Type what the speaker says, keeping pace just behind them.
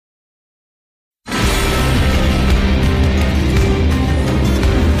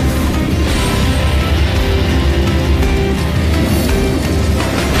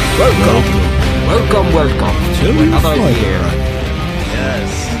Oh, yeah.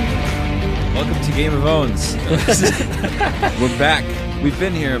 Yes. Welcome to Game of Owns. We're back. We've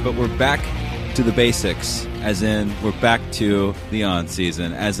been here, but we're back to the basics. As in, we're back to the on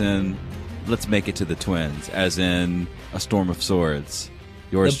season. As in, let's make it to the Twins. As in, A Storm of Swords.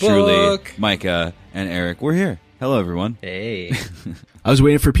 Yours truly, Micah and Eric. We're here. Hello, everyone. Hey. I was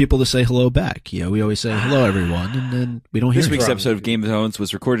waiting for people to say hello back. You know, we always say hello, everyone, and then we don't hear This week's episode of Game of Thrones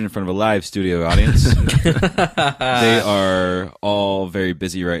was recorded in front of a live studio audience. They are all very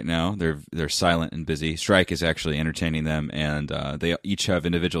busy right now. They're silent and busy. Strike is actually entertaining them, and they each have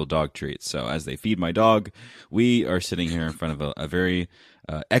individual dog treats. So as they feed my dog, we are sitting here in front of a very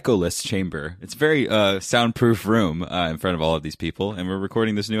echoless chamber. It's a very soundproof room in front of all of these people, and we're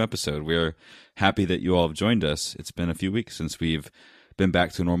recording this new episode. We're happy that you all have joined us. It's been a few weeks since we've been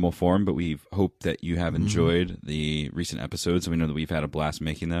back to normal form, but we hope that you have enjoyed the recent episodes. We know that we've had a blast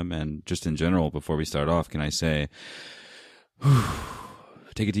making them, and just in general, before we start off, can I say,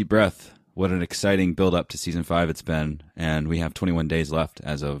 take a deep breath. What an exciting build-up to Season 5 it's been, and we have 21 days left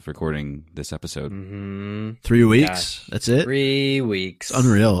as of recording this episode. 3 weeks. Gosh. That's it. 3 weeks. It's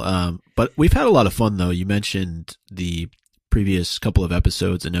unreal. But we've had a lot of fun, though. You mentioned the previous couple of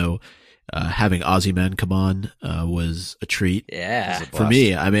episodes. I know having Ozyman come on was a treat. Yeah. For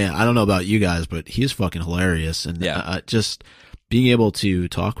me. I mean, I don't know about you guys, but he's fucking hilarious. And just being able to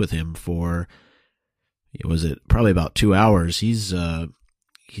talk with him for, was it probably about 2 hours? He's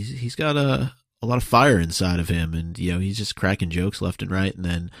got a lot of fire inside of him, and you know, he's just cracking jokes left and right. And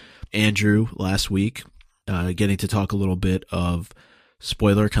then Andrew last week, getting to talk a little bit of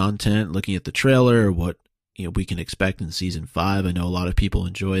spoiler content, looking at the trailer, what we can expect in Season 5. I know a lot of people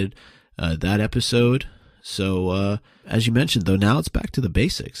enjoyed that episode. So as you mentioned, though, now it's back to the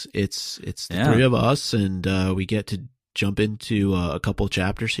basics. It's the three of us, and we get to jump into a couple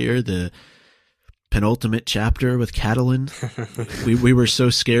chapters here. The penultimate chapter with Catelyn. we were so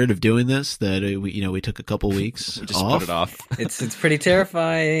scared of doing this that we took a couple weeks we just off. put it off. It's pretty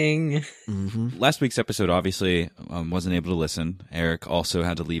terrifying. Last week's episode obviously wasn't able to listen. Eric also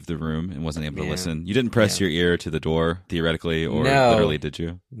had to leave the room and wasn't able to listen. You didn't press your ear to the door, theoretically, or literally, did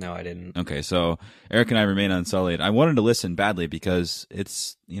you? No, I didn't. Okay, so Eric and I remain unsullied. I wanted to listen badly because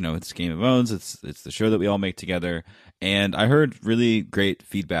it's Game of Owns. It's the show that we all make together, and I heard really great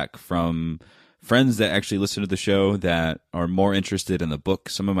feedback from friends that actually listen to the show that are more interested in the book.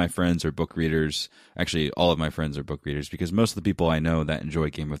 Some of my friends are book readers. Actually, all of my friends are book readers, because most of the people I know that enjoy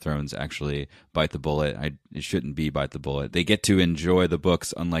Game of Thrones actually bite the bullet. It shouldn't be bite the bullet. They get to enjoy the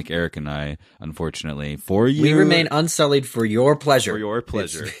books, unlike Eric and I, unfortunately. For you, we remain unsullied for your pleasure. For your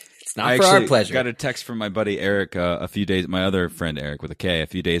pleasure. It's not for our pleasure. I got a text from my buddy Eric my other friend Eric with a K, a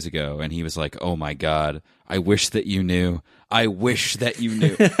few days ago, and he was like, "Oh my God, I wish that you knew. I wish that you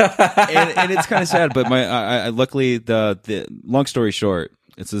knew." and it's kind of sad, but luckily the long story short,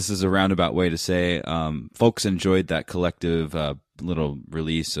 this is a roundabout way to say, folks enjoyed that collective little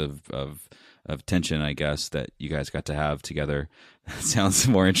release of tension, I guess, that you guys got to have together. That sounds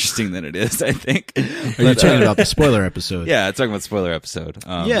more interesting than it is, I think. Are you talking about the spoiler episode? Yeah, I'm talking about the spoiler episode. So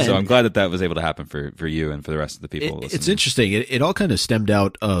I'm glad that was able to happen for you and for the rest of the people listening. It's interesting. It all kind of stemmed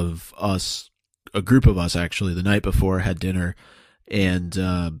out of us, a group of us actually, the night before had dinner.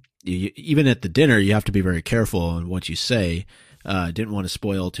 And even at the dinner, you have to be very careful on what you say. Didn't want to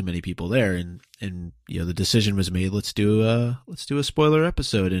spoil too many people there. And the decision was made, let's do a spoiler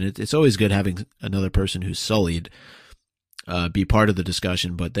episode. And it's always good having another person who's sullied be part of the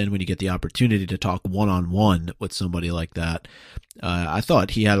discussion, but then when you get the opportunity to talk one-on-one with somebody like that, I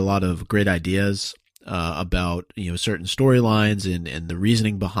thought he had a lot of great ideas about certain storylines and the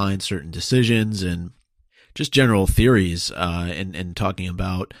reasoning behind certain decisions and just general theories, and talking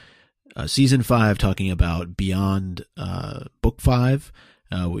about Season 5, talking about beyond Book 5,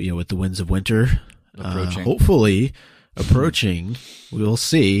 with the Winds of Winter hopefully approaching. We'll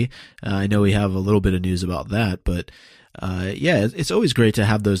see. I know we have a little bit of news about that, but it's always great to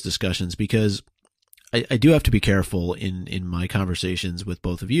have those discussions, because I do have to be careful in my conversations with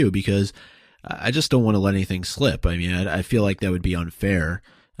both of you, because I just don't want to let anything slip. I mean, I feel like that would be unfair.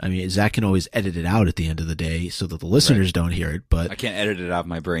 I mean, Zach can always edit it out at the end of the day so that the listeners don't hear it, but I can't edit it out of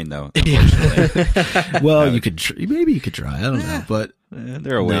my brain, though, unfortunately. Well, you could maybe you could try. I don't know, but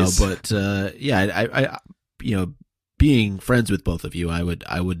there are ways. No, but I being friends with both of you, I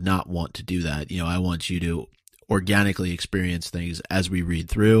would not want to do that. I want you to organically experience things as we read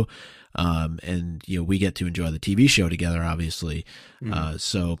through, and we get to enjoy the TV show together, obviously.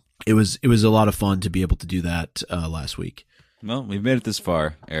 So it was a lot of fun to be able to do that last week. Well, we've made it this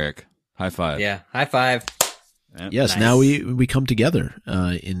far, Eric. High five. Yeah, high five. Yes, Nice. now we come together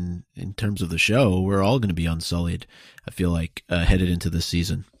in terms of the show. We're all going to be unsullied, I feel like, headed into this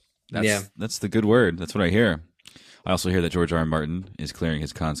season. That's the good word. That's what I hear. I also hear that George R. R. Martin is clearing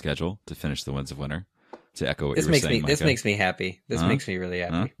his con schedule to finish The Winds of Winter. To echo what you were saying, This makes me happy. This makes me really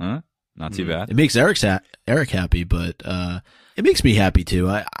happy. Not too bad. It makes Eric happy, but it makes me happy too.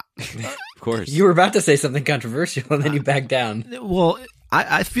 Of course. You were about to say something controversial, and then you backed down. Well,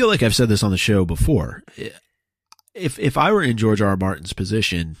 I feel like I've said this on the show before. If I were in George R. R. Martin's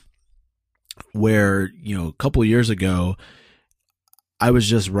position, where a couple of years ago, I was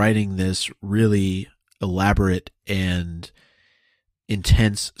just writing this really elaborate and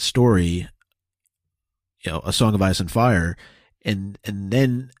intense story, A Song of Ice and Fire, and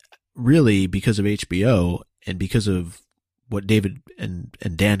then really because of HBO and because of what David and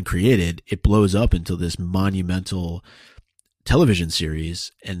Dan created, it blows up into this monumental television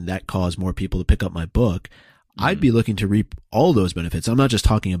series, and that caused more people to pick up my book. I'd be looking to reap all those benefits. I'm not just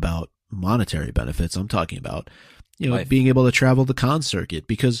talking about monetary benefits. I'm talking about, being able to travel the con circuit,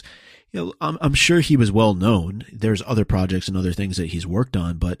 because, I'm sure he was well known. There's other projects and other things that he's worked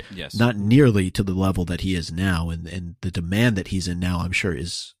on, but not nearly to the level that he is now. And the demand that he's in now, I'm sure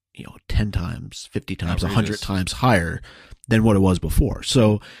is, 10 times, 50 times, 100 times higher than what it was before.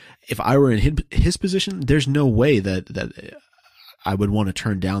 So if I were in his position, there's no way that I would want to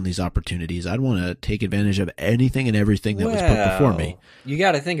turn down these opportunities. I'd want to take advantage of anything and everything that was put before me. You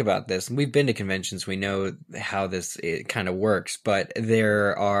got to think about this. We've been to conventions. We know how this kind of works, but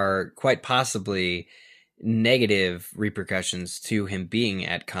there are quite possibly negative repercussions to him being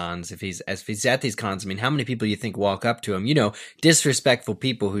at cons. If he's at these cons, I mean, how many people you think walk up to him? Disrespectful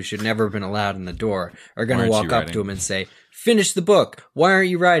people who should never have been allowed in the door are going to walk up to him and say, "Finish the book. Why aren't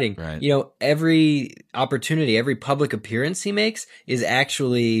you writing?" Right. Every opportunity, every public appearance he makes is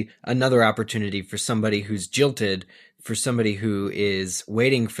actually another opportunity for somebody who's jilted, for somebody who is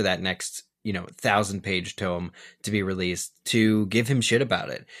waiting for that next 1,000-page tome to be released, to give him shit about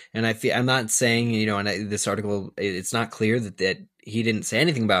it. And I'm not saying, in this article, it's not clear that he didn't say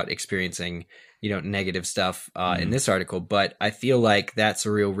anything about experiencing, negative stuff, in this article, but I feel like that's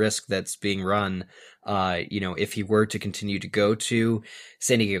a real risk that's being run. If he were to continue to go to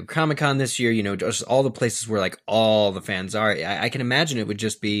San Diego Comic-Con this year, just all the places where like all the fans are, I can imagine it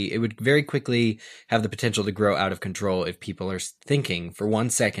would very quickly have the potential to grow out of control if people are thinking for 1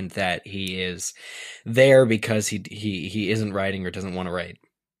 second that he is there because he isn't writing or doesn't want to write.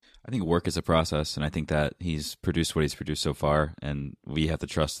 I think work is a process, and I think that he's produced what he's produced so far, and we have to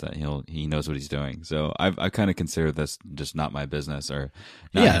trust that he knows what he's doing. So I kind of consider this just not my business or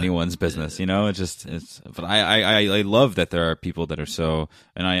not anyone's business. But I love that there are people that are so,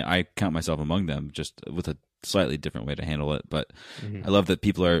 and I count myself among them, just with a slightly different way to handle it. But I love that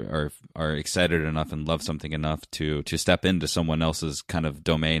people are excited enough and love something enough to step into someone else's kind of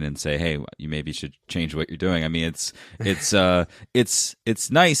domain and say, "Hey, you maybe should change what you're doing." I mean, it's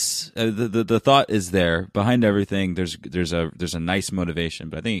nice. The thought is there behind everything. There's a nice motivation,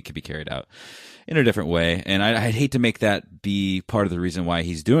 but I think it could be carried out in a different way. And I'd hate to make that be part of the reason why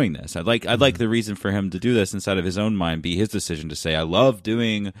he's doing this. I'd like the reason for him to do this inside of his own mind be his decision to say, "I love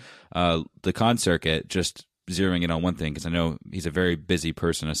doing the con circuit," just zeroing in on one thing, because I know he's a very busy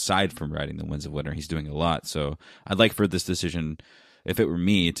person aside from writing The Winds of Winter. He's doing a lot. So I'd like for this decision, if it were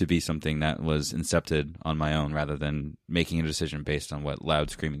me, to be something that was incepted on my own rather than making a decision based on what loud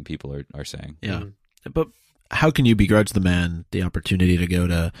screaming people are saying. Yeah. But how can you begrudge the man the opportunity to go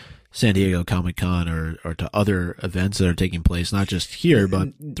to San Diego Comic-Con or to other events that are taking place, not just here, but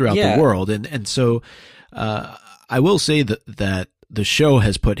throughout the world? And so I will say that the show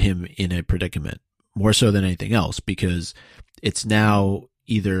has put him in a predicament, more so than anything else, because it's now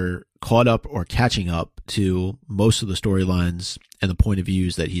either caught up or catching up to most of the storylines and the point of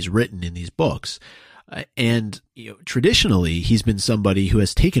views that he's written in these books. And traditionally, he's been somebody who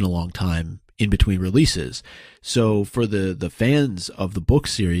has taken a long time in between releases. So for the fans of the book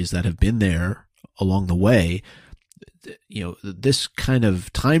series that have been there along the way, this kind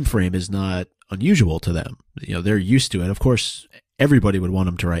of time frame is not unusual to them. They're used to it. Of course, everybody would want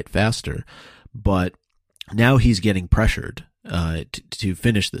him to write faster, but now he's getting pressured to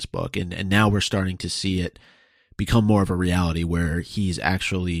finish this book, and now we're starting to see it become more of a reality where he's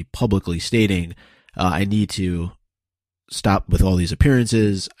actually publicly stating, "I need to stop with all these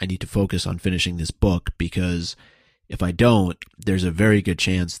appearances. I need to focus on finishing this book, because if I don't, there's a very good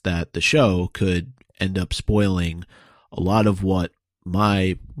chance that the show could end up spoiling a lot of what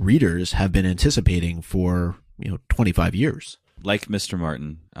my readers have been anticipating for 25 years." Like Mr.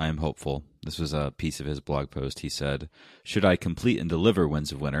 Martin, I am hopeful. This was a piece of his blog post. He said, "Should I complete and deliver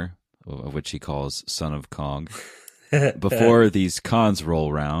Winds of Winter, of which he calls Son of Kong. Before these cons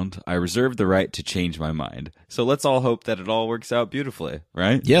roll round, I reserve the right to change my mind. So let's all hope that it all works out beautifully,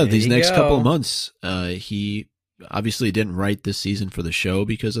 right? Yeah, There these you next go. couple of months, he obviously didn't write this season for the show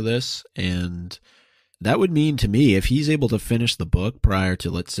because of this, and that would mean to me, if he's able to finish the book prior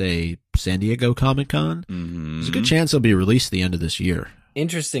to, let's say, San Diego Comic-Con, there's a good chance it'll be released at the end of this year.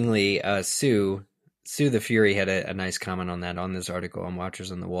 Interestingly, Sue the Fury had a nice comment on that on this article on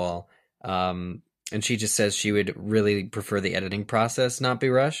Watchers on the Wall. And she just says she would really prefer the editing process not be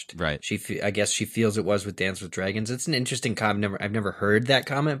rushed. Right. I guess she feels it was with Dance with Dragons. It's an interesting comment. I've never heard that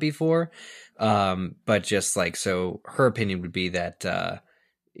comment before. But just like, so her opinion would be that,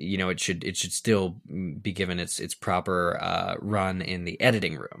 it should still be given its proper run in the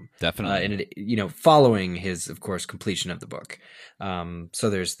editing room. Definitely. And following his, of course, completion of the book. So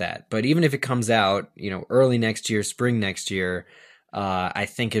there's that. But even if it comes out, early next year, spring next year, I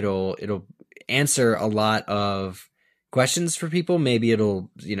think it'll answer a lot of questions for people. Maybe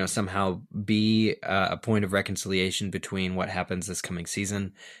it'll, somehow be a point of reconciliation between what happens this coming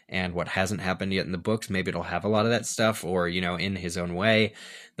season and what hasn't happened yet in the books. Maybe it'll have a lot of that stuff, or, in his own way,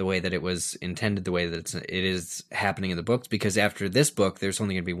 the way that it was intended, the way that it is happening in the books, because after this book, there's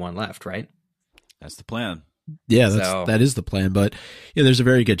only going to be one left, right? That's the plan. Yeah, that is the plan. But there's a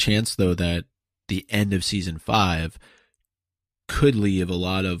very good chance, though, that the end of season 5 could leave a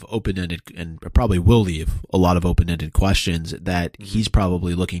lot of open-ended, and probably will leave a lot of open-ended questions that he's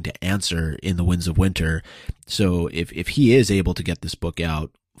probably looking to answer in the Winds of Winter. So if he is able to get this book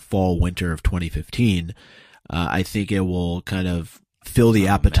out fall, winter of 2015, I think it will kind of fill the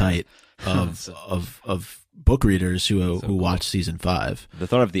appetite of book readers who watch season 5. The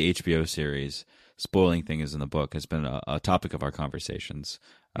thought of the HBO series spoiling things in the book has been a topic of our conversations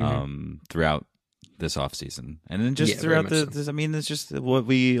throughout this off season, and then just throughout it's just what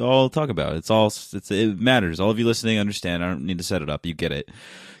we all talk about. It matters. All of you listening understand. I don't need to set it up. You get it.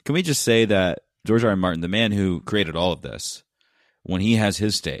 Can we just say that George R. R. Martin, the man who created all of this, when he has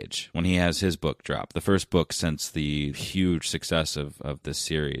his stage, when he has his book drop, the first book since the huge success of this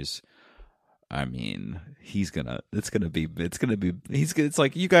series, I mean, it's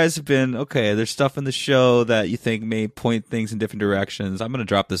like, you guys have been, okay, there's stuff in the show that you think may point things in different directions. I'm going to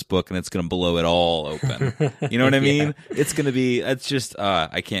drop this book and it's going to blow it all open. You know what I mean? It's just,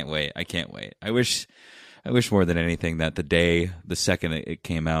 I can't wait. I wish more than anything that the second it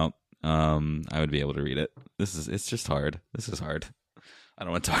came out, I would be able to read it. It's just hard. This is hard. I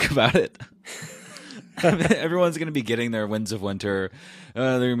don't want to talk about it. Everyone's going to be getting their Winds of Winter.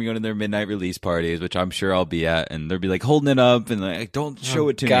 They're going to be going to their midnight release parties, which I'm sure I'll be at, and they'll be like holding it up and like, don't show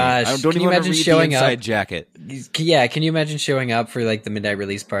it to me. I don't even want to read the inside jacket. Yeah, can you imagine showing up for like the midnight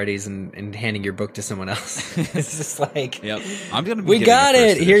release parties and handing your book to someone else? It's just like, yep, I'm going to be. We got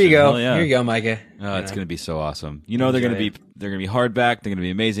it. Here you go. Yeah. Here you go, Micah. It's going to be so awesome. They're going to be hardback. They're going to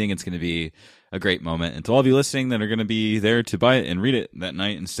be amazing. It's going to be a great moment. And to all of you listening that are going to be there to buy it and read it that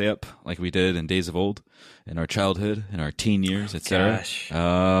night and stay up like we did in days of old, in our childhood, in our teen years, etc.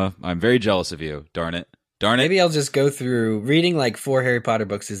 I'm very jealous of you. Darn it. Maybe I'll just go through reading like 4 Harry Potter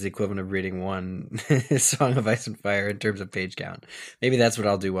books is the equivalent of reading 1 Song of Ice and Fire in terms of page count. Maybe that's what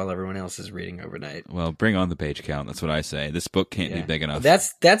I'll do while everyone else is reading overnight. Well, bring on the page count. That's what I say. This book can't be big enough.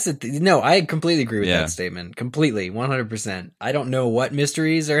 No, I completely agree with that statement. Completely, 100%. I don't know what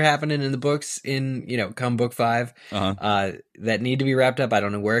mysteries are happening in the books in, come book 5 that need to be wrapped up. I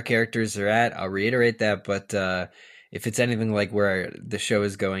don't know where characters are at. I'll reiterate that, but if it's anything like where the show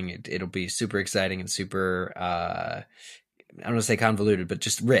is going, it'll be super exciting and super, I don't want to say convoluted, but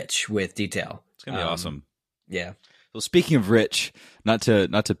just rich with detail. It's going to be awesome. Yeah. Well, speaking of rich, not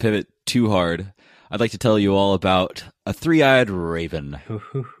to pivot too hard, I'd like to tell you all about a three-eyed raven.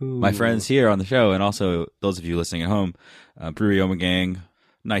 My friends here on the show, and also those of you listening at home, Brewery Oma Gang,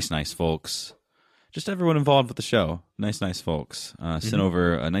 nice folks. Just everyone involved with the show, nice folks. Sent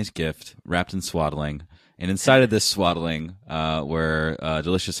over a nice gift wrapped in swaddling. And inside of this swaddling were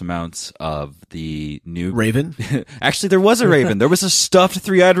delicious amounts of the new raven. Actually, there was a raven. There was a stuffed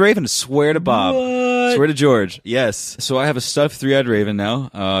three-eyed raven. I swear to Bob. What? Swear to George. Yes. So I have a stuffed three-eyed raven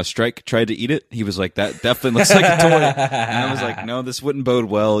now. Strike tried to eat it. He was like, that definitely looks like a toy. And I was like, no, this wouldn't bode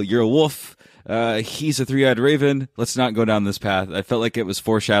well. You're a wolf. He's a three-eyed raven. Let's not go down this path. I felt like it was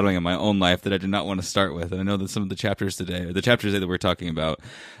foreshadowing in my own life that I did not want to start with. And I know that some of the chapters today that we're talking about,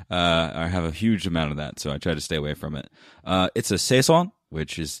 have a huge amount of that. So I try to stay away from it. It's a saison.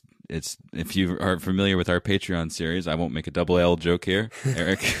 which is if you are familiar with our Patreon series, I won't make a double L joke here,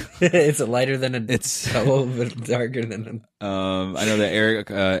 Eric. It's lighter than it's a little bit darker than. I know that Eric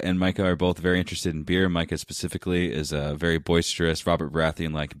and Micah are both very interested in beer. Micah specifically is a very boisterous Robert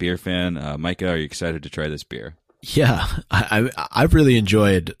Baratheon-like beer fan. Micah, are you excited to try this beer? Yeah, I've really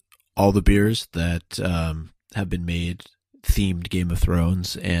enjoyed all the beers that have been made themed Game of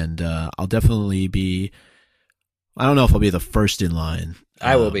Thrones, and I'll definitely be. I don't know if I'll be the first in line.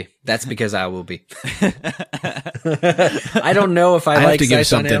 I will be. That's because I will be. I don't know if I have like to give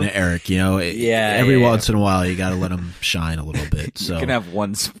Saison something Ale. to Eric. You know, every once in a while you got to let him shine a little bit. So You can have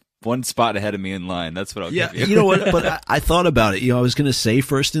one spot ahead of me in line. That's what I'll give you. You know what? But I thought about it. You know, I was going to say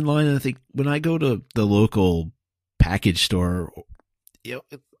first in line, and I think when I go to the local package store, you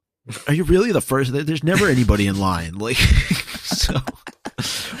know, are you really the first? There's never anybody in line. Like, so.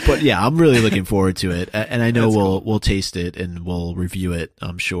 But yeah, I'm really looking forward to it, and I know we'll taste it and we'll review it.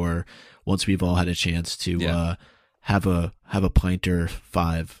 I'm sure once we've all had a chance to have a pint or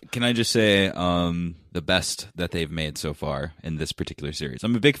 5. Can I just say the best that they've made so far in this particular series?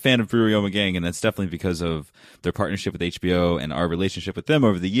 I'm a big fan of Brewery Ommegang, and that's definitely because of their partnership with HBO and our relationship with them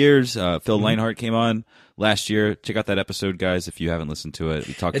over the years. Phil Leinhart came on last year. Check out that episode, guys, if you haven't listened to it.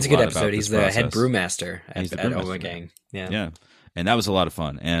 We talked It's a lot good episode. about He's this the process. head brewmaster at brewmaster. Ommegang. Yeah. Yeah. And that was a lot of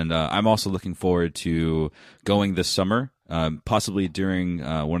fun. And I'm also looking forward to going this summer, possibly during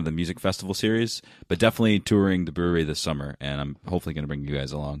one of the music festival series, but definitely touring the brewery this summer. And I'm hopefully going to bring you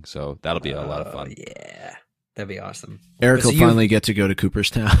guys along. So that'll be a lot of fun. Yeah. That'd be awesome. Eric So will finally get to go to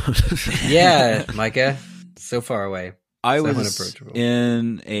Cooperstown. Yeah, Micah. So far away. I So was unapproachable.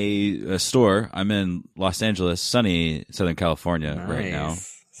 in a store. I'm in Los Angeles, sunny Southern California right now.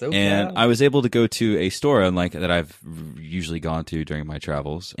 So And proud. I was able to go to a store unlike that I've usually gone to during my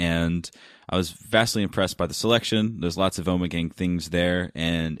travels. And I was vastly impressed by the selection. There's lots of Ommegang things there.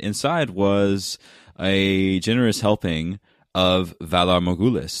 And inside was a generous helping of Valar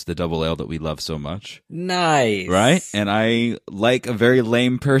Morghulis, the double ale that we love so much. Nice. Right? And I, like a very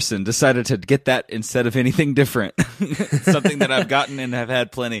lame person, decided to get that instead of anything different. Something that I've gotten and have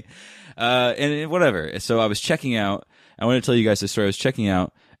had plenty. And whatever. So I was checking out. I want to tell you guys this story. I was checking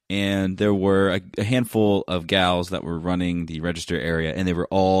out, and there were a handful of gals that were running the register area, and they were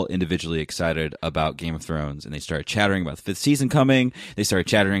all individually excited about Game of Thrones. And they started chattering about the 5th season coming. They started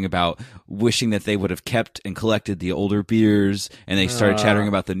chattering about wishing that they would have kept and collected the older beers. And they started chattering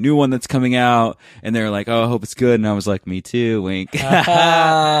about the new one that's coming out. And they were like, "Oh, I hope it's good." And I was like, "Me too, wink."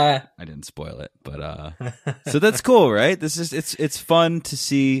 I didn't spoil it, but so that's cool, right? This is it's fun to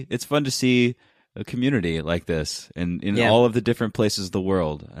see. It's fun to see a community like this in all of the different places of the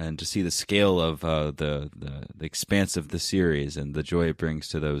world, and to see the scale of the expanse of the series and the joy it brings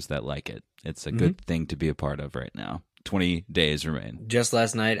to those that like it. It's a good thing to be a part of right now. 20 days remain. Just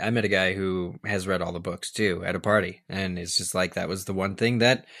last night, I met a guy who has read all the books too at a party, and it's just like that was the one thing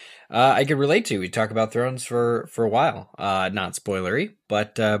that I could relate to. We talk about Thrones for a while, not spoilery,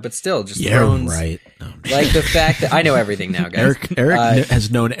 but still, just Thrones. Right. No, I'm just- Like the fact that I know everything now, guys. Eric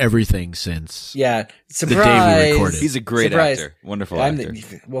has known everything since Yeah, the day surprise. we recorded. He's a great Surprise. actor, wonderful actor.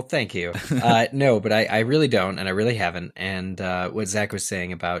 Well, thank you. No, but I really don't, and I really haven't. And what Zach was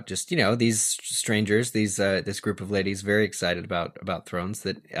saying about just these strangers, this group of ladies, very excited about Thrones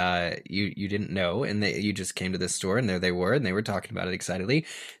that you didn't know, and you just came to this store, and there they were, and they were talking about it excitedly,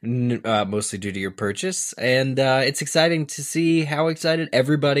 mostly due to your purchase. And it's exciting to see how excited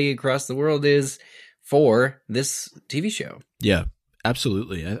everybody across the world is for this TV show. Yeah,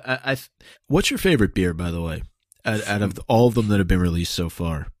 absolutely. What's your favorite beer, by the way, out of all of them that have been released so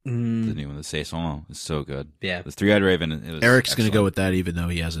far? The new one, the Saison, is so good. Yeah. The Three-Eyed Raven. It was Eric's going to go excellent. with that, even though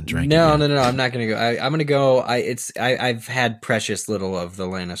he hasn't drank. No, it yet. no, I'm not gonna go. I'm gonna go. I've had precious little of the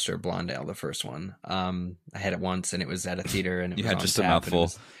Lannister Blonde Ale, the first one. I had it once, and it was at a theater, and it You was had on just a tap, and it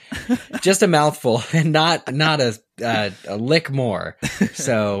mouthful. was just a mouthful, and not a lick more.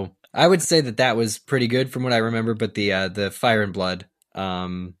 So I would say that was pretty good from what I remember. But the Fire and Blood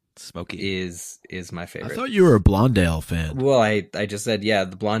Smoky. is my I favorite. thought you were a Blondale fan. Well, I just said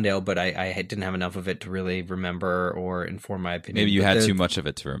the Blonde Ale, but I didn't have enough of it to really remember or inform my opinion. Maybe you But had the too much of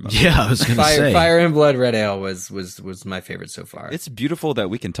it to remember. Yeah, I was going to say. Fire and Blood Red Ale was my favorite so far. It's beautiful that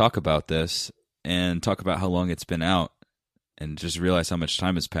we can talk about this and talk about how long it's been out and just realize how much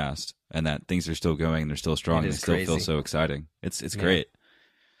time has passed and that things are still going, they're still strong, It they is still feel crazy. so exciting. It's Yeah. great.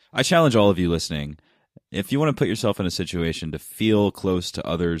 I challenge all of you listening, if you want to put yourself in a situation to feel close to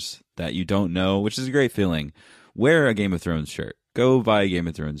others that you don't know, which is a great feeling, wear a Game of Thrones shirt. go buy a Game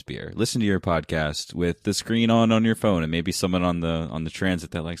of Thrones beer. Listen to your podcast with the screen on your phone, and maybe someone on the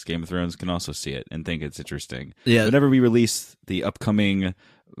transit that likes Game of Thrones can also see it and think it's interesting. Yeah. Whenever we release the upcoming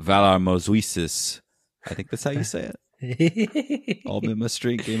Valar Morghulis, I think that's how you say it. Alabama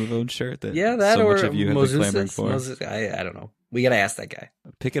Street Game of Thrones shirt that that so or much of you have been clamoring for. I don't know. We gotta ask that guy.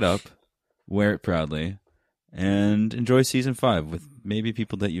 Pick it up, wear it proudly, and enjoy season 5 with maybe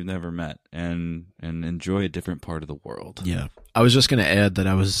people that you've never met, and enjoy a different part of the world. Yeah. I was just going to add that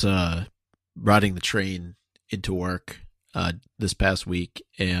I was riding the train into work this past week,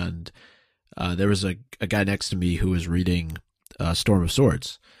 and there was a guy next to me who was reading Storm of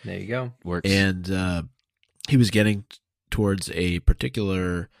Swords. There you go. Works. And he was getting towards a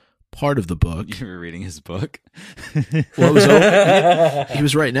particular part of the book. You were reading his book? Well, he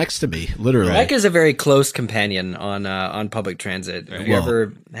was right next to me, literally. Mike is a very close companion on public transit. Right.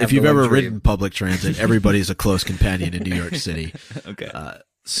 If you've ever ridden public transit, everybody's a close companion in New York City. Okay.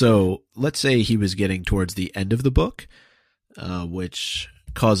 So let's say he was getting towards the end of the book, which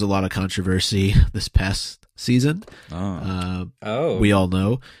caused a lot of controversy this past season. We all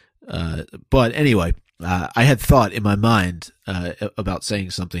know. But anyway, I had thought in my mind about saying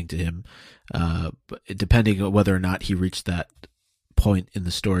something to him, depending on whether or not he reached that point in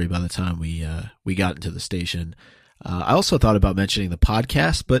the story by the time we got into the station. I also thought about mentioning the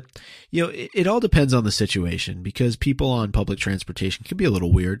podcast, but it all depends on the situation, because people on public transportation can be a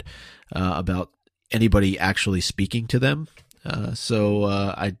little weird about anybody actually speaking to them. So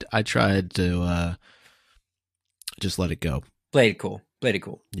I tried to just let it go. Played it cool.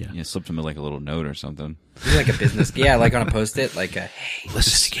 Yeah. You slipped him like a little note or something. Like a business, like on a Post-it, like a hey,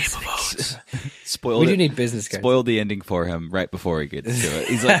 listen to Game of Thrones. Spoiled. We do need business cards. Spoiled the ending for him right before he gets to it.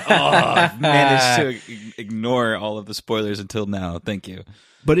 He's like, I've managed to ignore all of the spoilers until now. Thank you.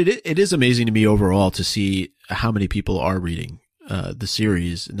 But it is amazing to me overall to see how many people are reading the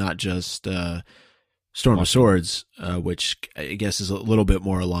series, not just Storm of Swords, which I guess is a little bit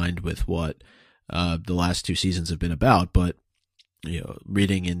more aligned with what the last 2 seasons have been about, but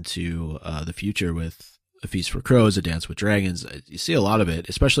reading into the future with A Feast for Crows, A Dance with Dragons, you see a lot of it,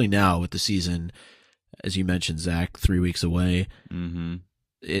 especially now with the season, as you mentioned, Zach, 3 weeks away. Mm-hmm.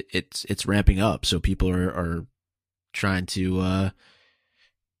 It's ramping up, so people are trying to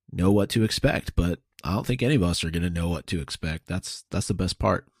know what to expect, but I don't think any of us are going to know what to expect. That's the best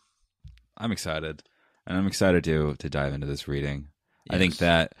part. I'm excited, and I'm excited to dive into this reading. Yes. I think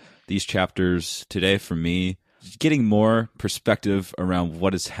that these chapters today, for me, getting more perspective around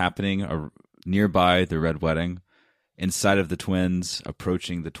what is happening nearby the Red Wedding, inside of the twins,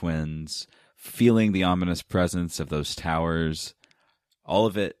 approaching the twins, feeling the ominous presence of those towers, all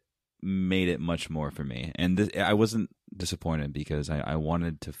of it made it much more for me. And I wasn't disappointed, because I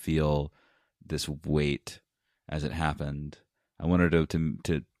wanted to feel this weight as it happened. I wanted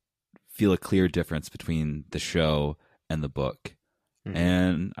to feel a clear difference between the show and the book. Mm-hmm.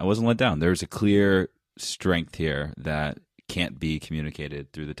 And I wasn't let down. There's a clear strength here that can't be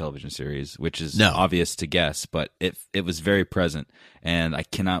communicated through the television series, which is obvious to guess, but it was very present, and I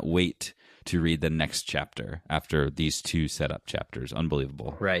cannot wait to read the next chapter after these 2 setup chapters.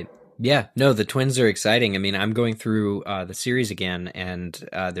 Unbelievable. Right. Yeah. No, the twins are exciting. I mean, I'm going through the series again, and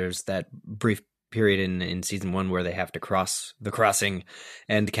there's that brief period in season 1 where they have to cross the crossing,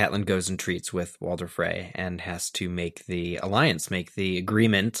 and Catelyn goes and treats with Walder Frey and has to make the alliance, make the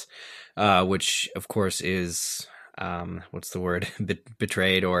agreement, which of course is what's the word,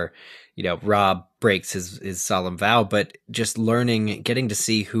 betrayed, or Robb breaks his solemn vow. But just getting to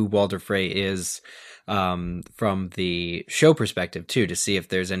see who Walder Frey is from the show perspective too, to see if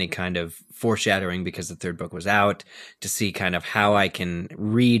there's any kind of foreshadowing, because the 3rd book was out, to see kind of how I can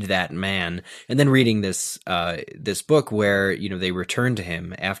read that man. And then reading this book where they return to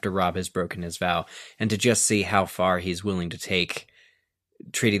him after Robb has broken his vow, and to just see how far he's willing to take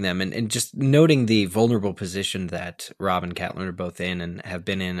treating them, and just noting the vulnerable position that Robb and Catelyn are both in, and have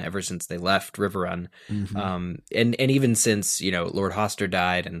been in ever since they left Riverrun. Mm-hmm. And even since, Lord Hoster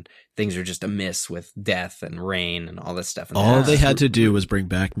died, and things are just amiss with death and rain and all this stuff. And all they had to do was bring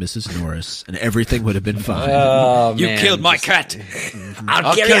back Mrs. Norris, and everything would have been fine. Oh, you man. killed my cat.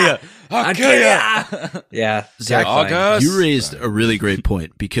 I'll kill you. I'll kill you. Yeah. Zach, you raised a really great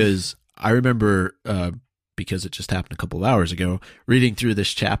point, because I remember, because it just happened a couple of hours ago, reading through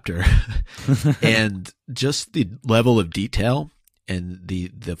this chapter and just the level of detail and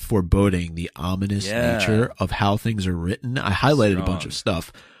the foreboding, the ominous nature of how things are written. I highlighted a bunch of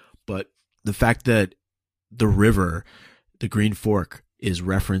stuff, but the fact that the river, the Green Fork, is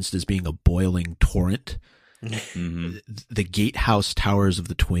referenced as being a boiling torrent, Mm-hmm. The gatehouse towers of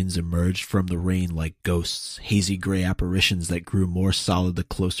the twins emerged from the rain like ghosts, hazy gray apparitions that grew more solid the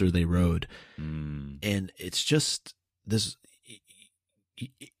closer they rode. And it's just this.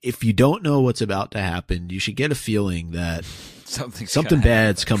 If you don't know what's about to happen, you should get a feeling that something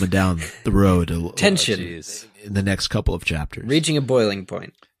bad's coming down the road. Tension in the next couple of chapters, reaching a boiling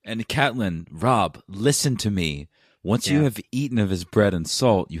point. And Catelyn, Robb, listen to me. Once you have eaten of his bread and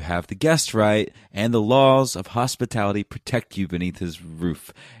salt, you have the guest right, and the laws of hospitality protect you beneath his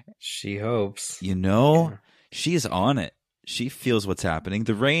roof. She hopes. She is on it. She feels what's happening.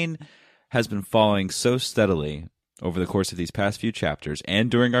 The rain has been falling so steadily over the course of these past few chapters, and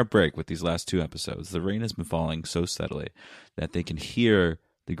during our break with these last 2 episodes. The rain has been falling so steadily that they can hear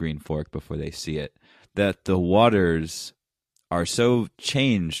the Green Fork before they see it. That the waters are so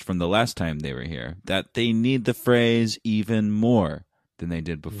changed from the last time they were here that they need the phrase even more than they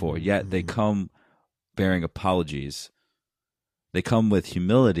did before. Yet they come bearing apologies. They come with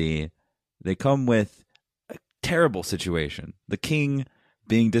humility. They come with a terrible situation. The king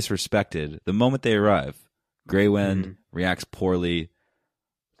being disrespected the moment they arrive. Grey Wind reacts poorly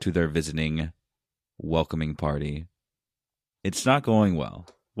to their visiting welcoming party. It's not going well.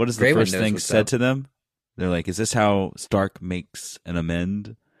 What is the first thing said to them? They're like, is this how Stark makes an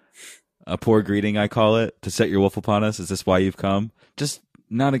amend? A poor greeting, I call it, to set your wolf upon us. Is this why you've come? Just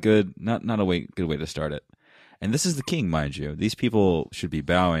not a good way to start it. And this is the king, mind you. These people should be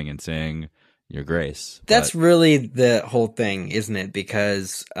bowing and saying, Your Grace. That's really the whole thing, isn't it?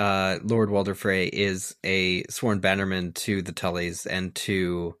 Because Lord Walder Frey is a sworn bannerman to the Tullys and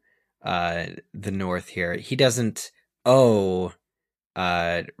to the North here. He doesn't owe...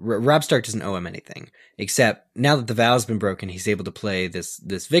 Robb Stark doesn't owe him anything, except now that the vow's been broken, he's able to play this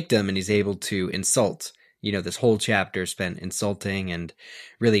victim, and he's able to insult. This whole chapter spent insulting and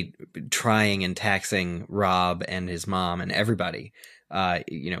really trying and taxing Robb and his mom and everybody.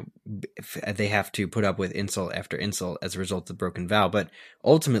 They have to put up with insult after insult as a result of the broken vow. But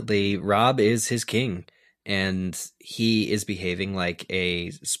ultimately, Robb is his king, and he is behaving like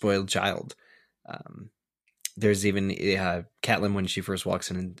a spoiled child. There's even Catelyn, when she first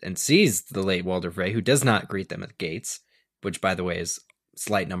walks in and sees the late Walder Frey, who does not greet them at the gates, which, by the way, is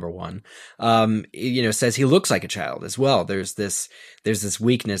slight number one, says he looks like a child as well. There's this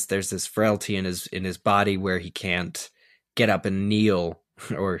weakness, there's this frailty in his body where he can't get up and kneel,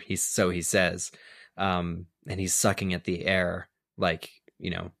 or he says, and he's sucking at the air like,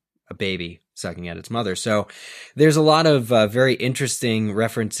 a baby sucking at its mother. So there's a lot of very interesting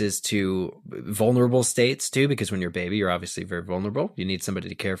references to vulnerable states too, because when you're a baby, you're obviously very vulnerable. You need somebody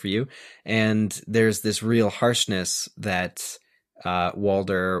to care for you. And there's this real harshness that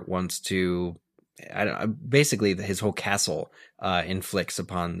Walder wants to, basically his whole castle inflicts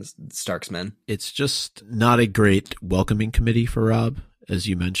upon Stark's men. It's just not a great welcoming committee for Robb, as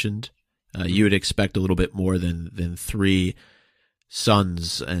you mentioned. You would expect a little bit more than 3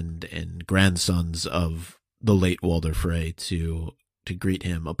 sons and grandsons of the late Walder Frey to greet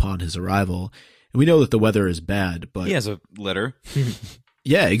him upon his arrival. And we know that the weather is bad, but he has a litter.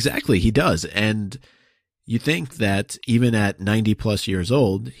 Yeah, exactly. He does. And you think that even at 90 plus years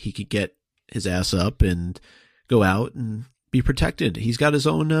old, he could get his ass up and go out and be protected. He's got his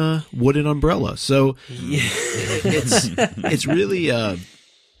own wooden umbrella. So it's really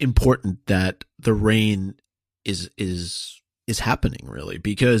important that the rain is happening, really,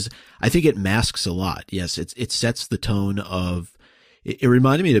 because I think it masks a lot. Yes, it sets the tone of. It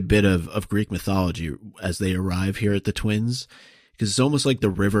reminded me a bit of Greek mythology as they arrive here at the Twins, because it's almost like the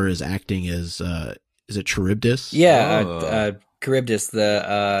river is acting as is it Charybdis? Yeah, Charybdis,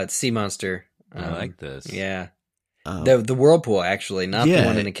 the sea monster. I like this. Yeah, the whirlpool, actually, not the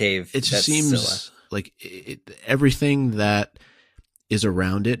one in a cave. It just seems like everything that is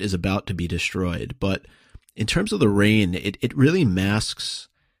around it is about to be destroyed, but. In terms of the rain, it really masks,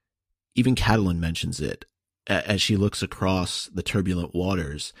 even Catelyn mentions it, as she looks across the turbulent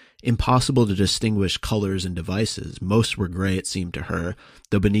waters. Impossible to distinguish colors and devices. Most were gray, it seemed to her,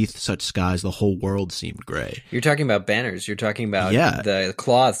 though beneath such skies the whole world seemed gray. You're talking about banners. You're talking about the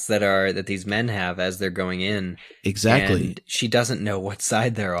cloths that these men have as they're going in. Exactly. And she doesn't know what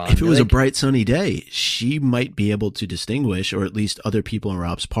side they're on. If it was a bright sunny day, she might be able to distinguish, or at least other people in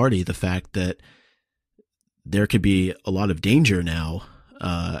Robb's party, the fact that there could be a lot of danger now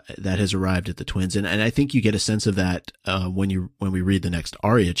that has arrived at the twins, and I think you get a sense of that when we read the next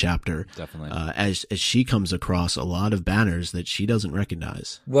Arya chapter. Definitely, as she comes across a lot of banners that she doesn't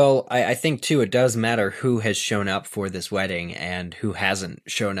recognize. Well, I think too it does matter who has shown up for this wedding and who hasn't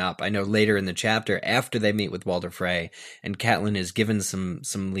shown up. I know later in the chapter, after they meet with Walder Frey, and Catelyn is given some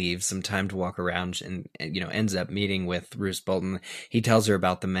leave, some time to walk around, and ends up meeting with Roose Bolton. He tells her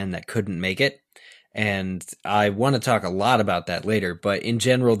about the men that couldn't make it. And I want to talk a lot about that later, but in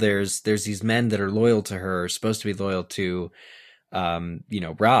general, there's these men that are loyal to her, supposed to be loyal to,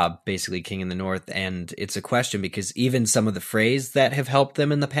 Robb, basically King in the North. And it's a question because even some of the Freys that have helped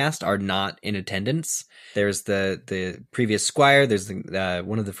them in the past are not in attendance. There's the previous squire. There's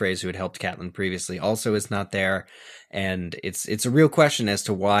one of the Freys who had helped Catelyn previously also is not there. And it's a real question as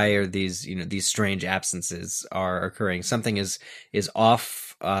to why are these strange absences are occurring. Something is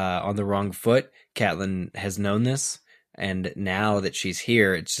off, on the wrong foot. Catelyn has known this, and now that she's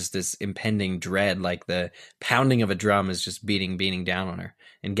here, it's just this impending dread, like the pounding of a drum is just beating down on her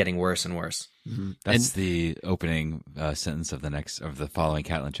and getting worse and worse. Mm-hmm. That's the opening sentence of the following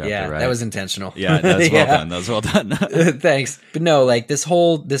Catelyn chapter, yeah, right? That was intentional. Yeah, that's well done. That was well done. Thanks. But no, like this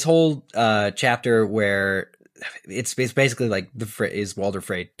whole chapter where it's basically like is Walder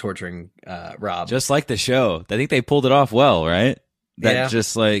Frey torturing Robb, just like the show. I think they pulled it off well, right? Yeah.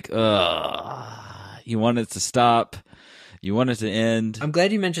 Just like, you want it to stop, you want it to end. I'm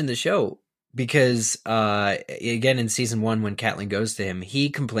glad you mentioned the show because, again, in season 1, when Catelyn goes to him, he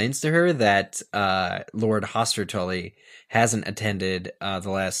complains to her that Lord Hoster Tully hasn't attended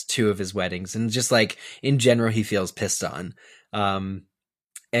the last 2 of his weddings, and just like in general, he feels pissed on.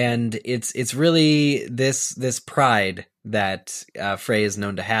 And it's really this pride that Frey is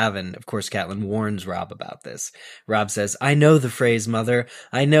known to have, and of course Catelyn warns Robb about this. Robb says, "I know the Freys, mother.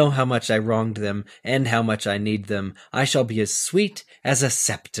 I know how much I wronged them, and how much I need them. I shall be as sweet as a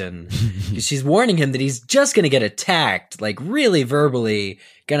septon." She's warning him that he's just gonna get attacked, like really verbally,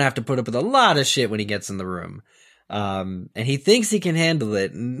 gonna have to put up with a lot of shit when he gets in the room. And he thinks he can handle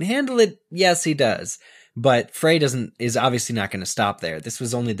it, yes, he does. But Frey is obviously not going to stop there. This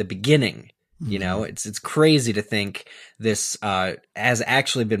was only the beginning. Mm-hmm. It's crazy to think this has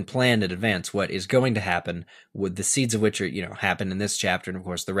actually been planned in advance. What is going to happen, with the seeds of which are happen in this chapter, and of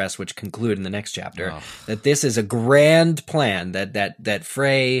course the rest which conclude in the next chapter. Oh. That this is a grand plan. That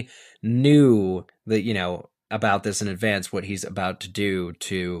Frey knew that about this in advance, what he's about to do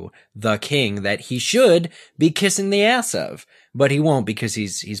to the king that he should be kissing the ass of, but he won't because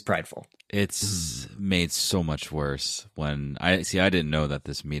he's prideful. It's made so much worse when I didn't know that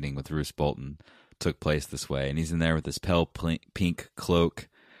this meeting with Roose Bolton took place this way, and he's in there with this pale pink cloak,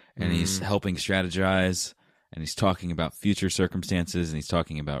 and he's helping strategize, and he's talking about future circumstances, and he's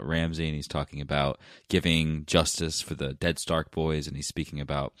talking about Ramsay, and he's talking about giving justice for the dead Stark boys, and he's speaking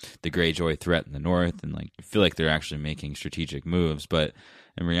about the Greyjoy threat in the north, and like you feel like they're actually making strategic moves, but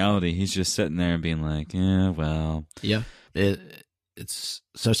in reality, he's just sitting there and being like, yeah, well, yeah, it's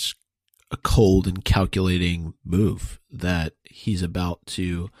such a cold and calculating move that he's about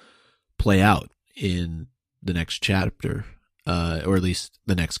to play out in the next chapter, or at least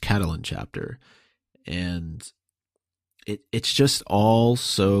the next Catelyn chapter. And it's just all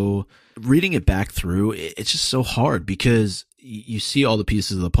so, reading it back through, it's just so hard because you see all the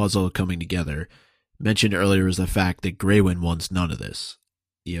pieces of the puzzle coming together. Mentioned earlier is the fact that Grey Wind wants none of this.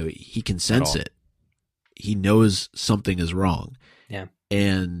 He can sense it. He knows something is wrong. Yeah.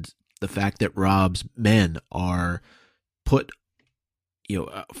 And the fact that Robb's men are put,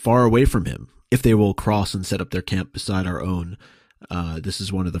 far away from him, if they will cross and set up their camp beside our own. This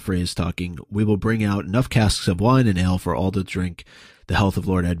is one of the Freys talking. "We will bring out enough casks of wine and ale for all to drink the health of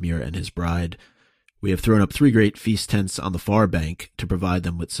Lord Edmure and his bride. We have thrown up 3 great feast tents on the far bank to provide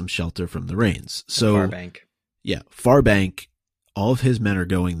them with some shelter from the rains." So, far bank. Yeah, far bank. All of his men are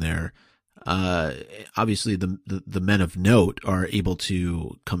going there. Obviously the men of note are able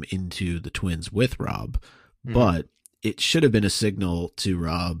to come into the twins with Robb, but it should have been a signal to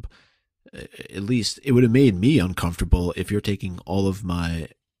Robb. At least it would have made me uncomfortable if you're taking all of my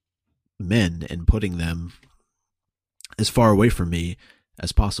men and putting them as far away from me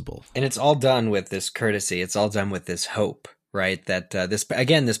as possible. And it's all done with this courtesy. It's all done with this hope, right? That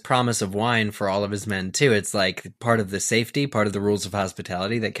this promise of wine for all of his men too. It's like part of the safety, part of the rules of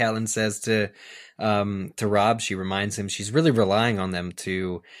hospitality that Catelyn says to Robb. She reminds him she's really relying on them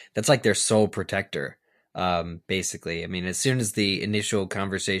that's like their sole protector. Basically. I mean, as soon as the initial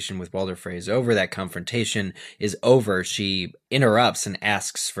conversation with Walder Frey is over, that confrontation is over, she interrupts and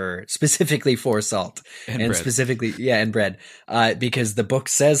asks specifically for salt. And bread. Specifically, and bread. Because the book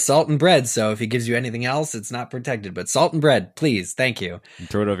says salt and bread, so if he gives you anything else, it's not protected. But salt and bread, please, thank you. And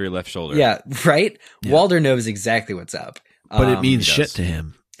throw it over your left shoulder. Yeah, right? Yeah. Walder knows exactly what's up. But it means shit to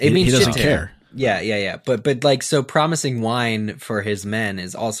him. It means he doesn't shit to him. care. Yeah. But like, so promising wine for his men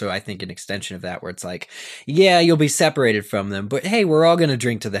is also, I think, an extension of that, where it's like, yeah, you'll be separated from them, but hey, we're all going to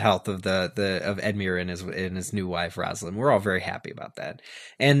drink to the health of of Edmure and his new wife, Rosalind. We're all very happy about that.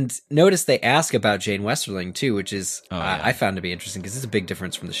 And notice they ask about Jane Westerling too, which is, I found to be interesting because it's a big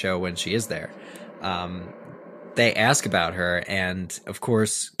difference from the show when she is there. They ask about her, and of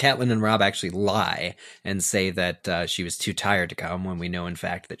course, Catelyn and Robb actually lie and say that she was too tired to come, when we know, in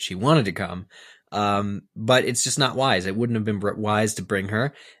fact, that she wanted to come. But it's just not wise. It wouldn't have been wise to bring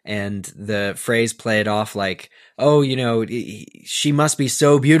her. And the phrase play it off like, oh, she must be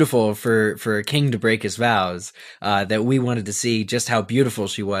so beautiful for a king to break his vows, that we wanted to see just how beautiful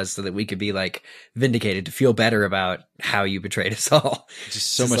she was so that we could be like vindicated, to feel better about how you betrayed us all.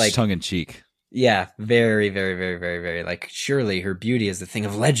 Just so much like, tongue in cheek. Yeah, very, very, very, very, very. Like, surely her beauty is a thing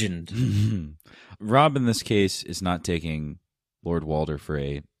of legend. Robb, in this case, is not taking Lord Walder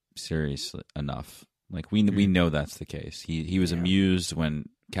Frey seriously enough. Like, we know that's the case. He was amused when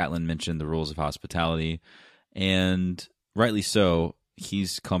Catelyn mentioned the rules of hospitality, and rightly so.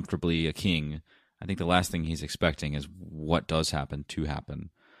 He's comfortably a king. I think the last thing he's expecting is what does happen to happen.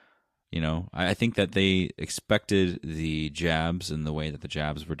 I think that they expected the jabs and the way that the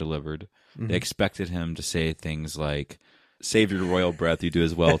jabs were delivered. Mm-hmm. They expected him to say things like, "Save your royal breath, you do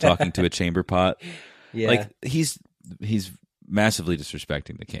as well," talking to a chamber pot. Yeah. Like, he's massively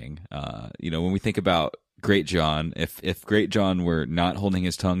disrespecting the king. When we think about Great John, if Great John were not holding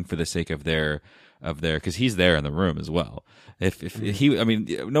his tongue for the sake of their, because he's there in the room as well. If he,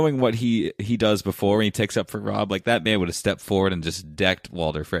 knowing what he does before when he takes up for Robb, like, that man would have stepped forward and just decked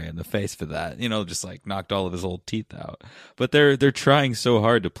Walder Frey in the face for that. Just like knocked all of his old teeth out. But they're trying so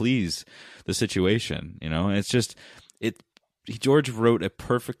hard to please the situation. And it's just George wrote a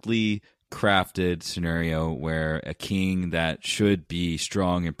perfectly crafted scenario where a king that should be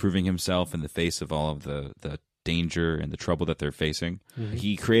strong and proving himself in the face of all of the danger and the trouble that they're facing. Mm-hmm.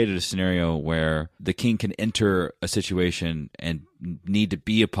 He created a scenario where the king can enter a situation and need to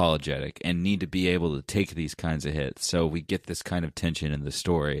be apologetic and need to be able to take these kinds of hits. So we get this kind of tension in the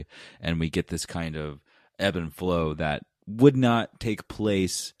story, and we get this kind of ebb and flow that would not take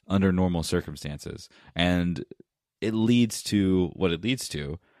place under normal circumstances. And it leads to what it leads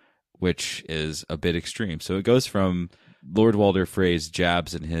to, which is a bit extreme. So it goes from Lord Walder Frey's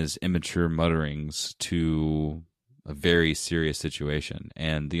jabs and his immature mutterings to a very serious situation.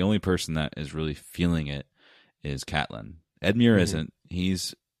 And the only person that is really feeling it is Catelyn. Edmure isn't.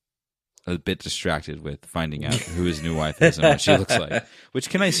 He's a bit distracted with finding out who his new wife is and what she looks like. Which,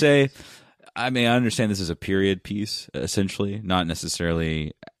 can I say, I understand this is a period piece, essentially, not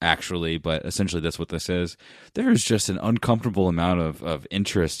necessarily actually, but essentially that's what this is. There is just an uncomfortable amount of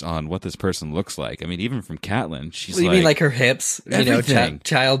interest on what this person looks like. Even from Catelyn, she's you mean like her hips?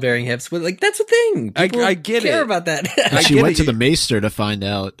 Childbearing hips. Well, like, that's a thing. People I get care it. about that. She went to the maester to find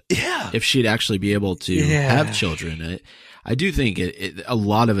out if she'd actually be able to have children. I do think a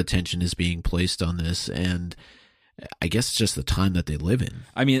lot of attention is being placed on this, and I guess it's just the time that they live in.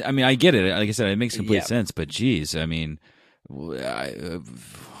 I get it. Like I said, it makes complete sense. But geez, I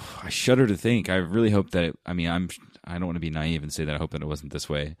shudder to think. I really hope that. I don't want to be naive and say that I hope that it wasn't this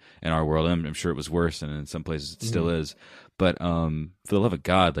way in our world. I'm sure it was worse, and in some places it still is. But for the love of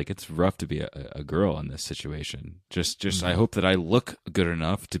God, like, it's rough to be a girl in this situation. Just I hope that I look good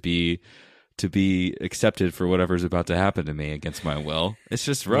enough to be accepted for whatever's about to happen to me against my will. It's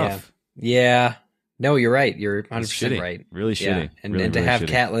just rough. Yeah. No, you're right. You're 100% right. Really shitty. Yeah. And, really, and to really have shitty.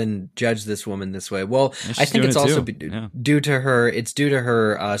 Catelyn judge this woman this way. Well, I think it's also due to her. It's due to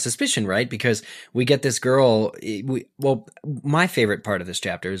her suspicion, right? Because we get this girl. My favorite part of this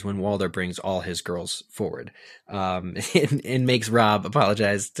chapter is when Walder brings all his girls forward, and makes Robb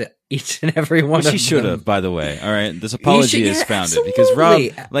apologize to each and every one of them. He should have, by the way. All right, this apology is founded because Robb,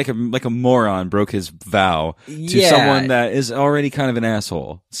 like a moron, broke his vow to someone that is already kind of an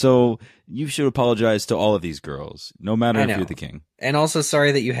asshole. So you should apologize to all of these girls, no matter if you're the king. And also,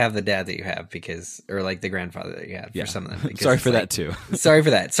 sorry that you have the dad that you have, or like the grandfather that you have for some of them. Sorry for that too. Sorry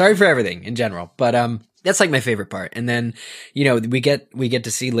for that. Sorry for everything in general. But That's like my favorite part. And then, you know, we get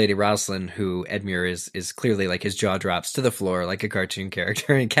to see Lady Rosalind, who Edmure is clearly like his jaw drops to the floor like a cartoon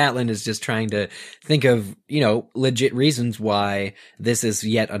character. And Catelyn is just trying to think of, you know, legit reasons why this is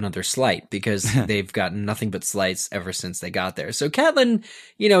yet another slight, because they've gotten nothing but slights ever since they got there. So Catelyn,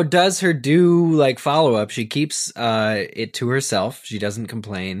 you know, does her due like follow up. She keeps it to herself. She doesn't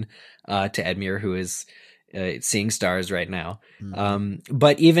complain to Edmure, who is seeing stars right now.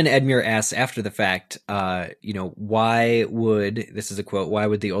 But even Edmure asks after the fact, you know, this is a quote, why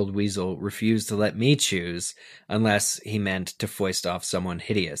would the old weasel refuse to let me choose unless he meant to foist off someone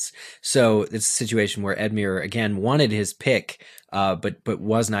hideous? So it's a situation where Edmure, again, wanted his pick, but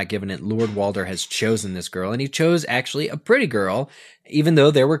was not given it. Lord Walder has chosen this girl, and he chose actually a pretty girl, even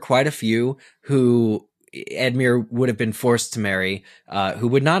though there were quite a few who Edmure would have been forced to marry, who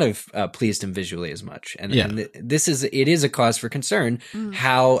would not have pleased him visually as much. And it is a cause for concern.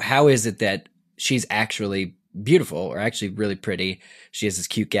 How is it that she's actually beautiful, or actually really pretty? She has this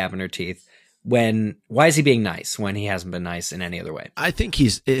cute gap in her teeth. Why is he being nice when he hasn't been nice in any other way? I think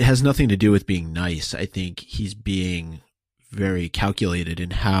it has nothing to do with being nice. I think he's being very calculated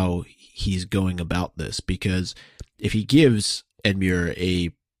in how he's going about this, because if he gives Edmure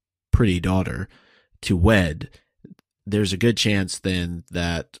a pretty daughter to wed, there's a good chance then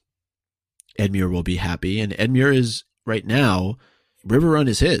that Edmure will be happy. And Edmure is right now, Riverrun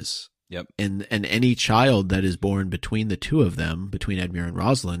is his. Yep. And any child that is born between the two of them, between Edmure and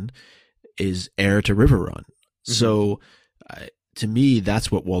Rosalind, is heir to Riverrun. Mm-hmm. So to me,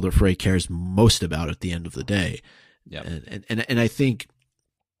 that's what Walder Frey cares most about at the end of the day. Yep. And I think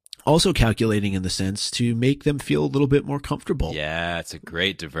also calculating in the sense to make them feel a little bit more comfortable. Yeah, it's a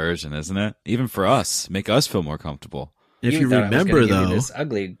great diversion, isn't it? Even for us, make us feel more comfortable. If you remember, though, this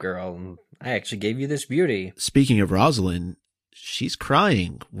ugly girl, and I actually gave you this beauty. Speaking of Rosalind, she's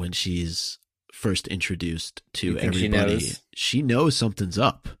crying when she's first introduced to everybody. She knows something's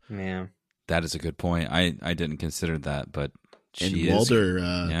up. Yeah, that is a good point. I didn't consider that, but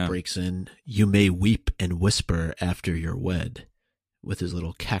Walder breaks in. You may weep and whisper after you're wed, with his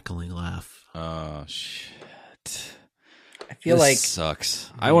little cackling laugh. Oh, shit. I feel this like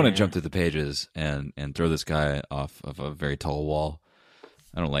sucks. Yeah. I want to jump through the pages and throw this guy off of a very tall wall.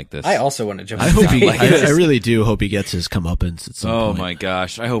 I don't like this. I also want to jump. I really do hope he gets his comeuppance at some point. Oh my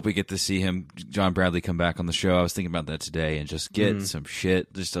gosh! I hope we get to see him, John Bradley, come back on the show. I was thinking about that today, and just get some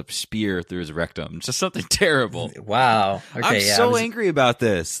shit, just a spear through his rectum, just something terrible. Wow! Okay, I'm angry about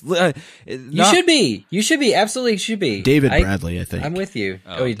this. You should be. You should be. Absolutely, should be. David Bradley, I think. I'm with you.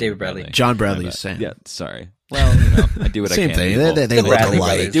 Oh, David Bradley. John Bradley's Sam. Yeah, sorry. Well, I do what I can. Same thing. They look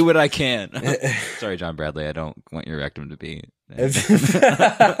alike. Do what I can. Sorry, John Bradley. I don't want your rectum to be. I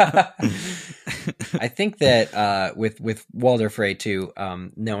think that with Walder Frey too,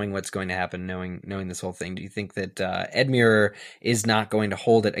 knowing what's going to happen, knowing this whole thing, do you think that Edmure is not going to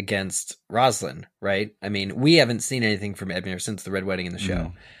hold it against Rosalind? Right? I mean, we haven't seen anything from Edmure since the Red Wedding in the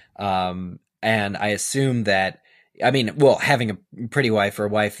show, and I assume that. I mean, well, having a pretty wife or a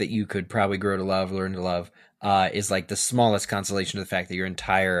wife that you could probably grow to love, learn to love, is like the smallest consolation of the fact that your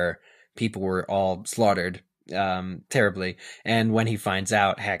entire people were all slaughtered terribly. And when he finds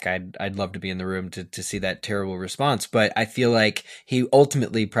out, heck, I'd love to be in the room to see that terrible response. But I feel like he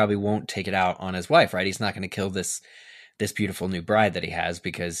ultimately probably won't take it out on his wife, right? He's not going to kill this beautiful new bride that he has,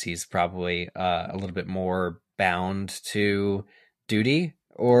 because he's probably a little bit more bound to duty.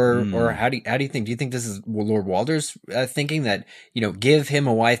 Or how do you think? Do you think this is Lord Walder's thinking, that, you know, give him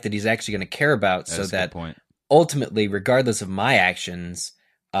a wife that he's actually going to care about, so that ultimately, regardless of my actions,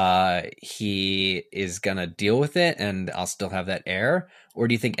 he is going to deal with it and I'll still have that heir? Or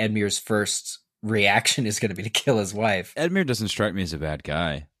do you think Edmure's first reaction is going to be to kill his wife? Edmure doesn't strike me as a bad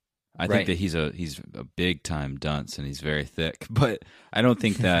guy. I think that he's a big time dunce and he's very thick, but I don't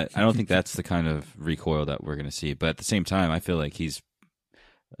think that's the kind of recoil that we're going to see. But at the same time, I feel like he's,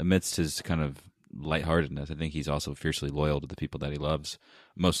 amidst his kind of lightheartedness, I think he's also fiercely loyal to the people that he loves,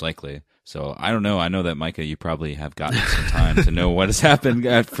 most likely. So I don't know. I know that, Micah, you probably have gotten some time to know what has happened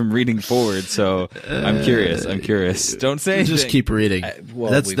from reading forward. So I'm curious. Don't say anything. Just keep reading.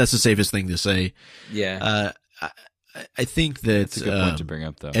 That's the safest thing to say. Yeah. I think that that's a good point to bring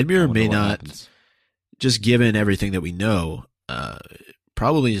up, though. Edmure may not, just given everything that we know,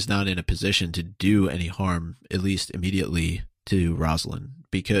 probably is not in a position to do any harm, at least immediately, to Rosalind,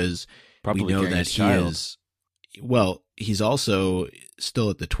 because probably we know that he is. Well, he's also still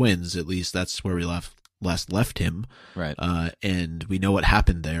at the Twins. At least that's where we last left him. Right. And we know what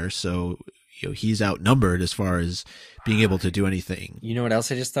happened there. So he's outnumbered as far as being able to do anything. You know what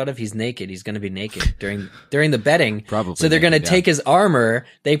else I just thought of? He's naked. He's going to be naked during the betting. Probably. So they're going to naked, take his armor.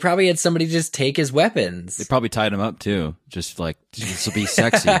 They probably had somebody just take his weapons. They probably tied him up too. Just like, this will be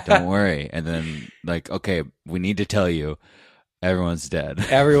sexy. Don't worry. And then like, okay, we need to tell you, everyone's dead.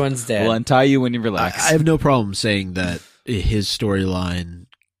 Everyone's dead. We'll untie you when you relax. I have no problem saying that his storyline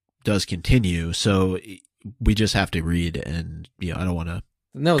does continue. So we just have to read, and I don't want to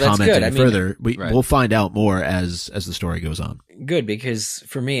that's comment good. any further. We'll find out more as the story goes on. Good, because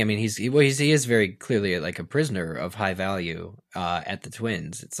for me, I mean, he is very clearly like a prisoner of high value at the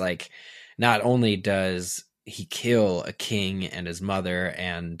Twins. It's like, not only does he kill a king and his mother,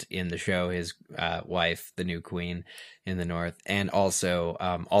 and in the show his wife, the new queen in the north, and also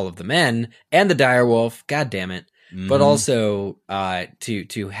all of the men and the direwolf. God damn it! But also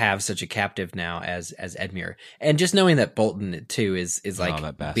to have such a captive now as Edmure, and just knowing that Bolton too is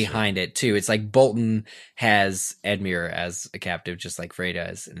like behind it too. It's like Bolton has Edmure as a captive, just like Frey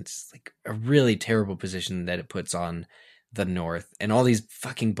does, and it's like a really terrible position that it puts on the North and all these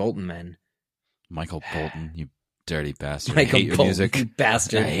fucking Bolton men. Michael Bolton, you dirty bastard! Michael I hate your Bolton, music, you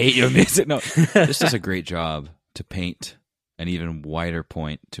bastard! I hate your music. No, this does a great job to paint an even wider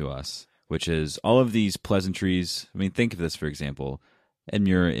point to us, which is all of these pleasantries. I mean, think of this, for example.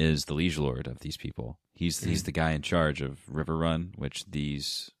 Edmure is the liege lord of these people. He's the guy in charge of Riverrun, which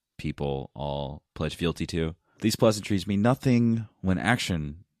these people all pledge fealty to. These pleasantries mean nothing when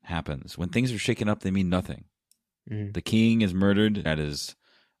action happens. When things are shaken up, they mean nothing. The king is murdered at his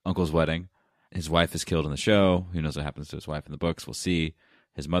uncle's wedding. His wife is killed in the show. Who knows what happens to his wife in the books? We'll see.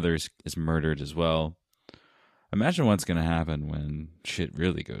 His mother is murdered as well. Imagine what's going to happen when shit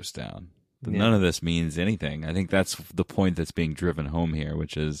really goes down. None of this means anything. I think that's the point that's being driven home here,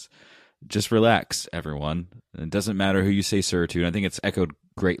 which is just relax, everyone. It doesn't matter who you say sir to. And I think it's echoed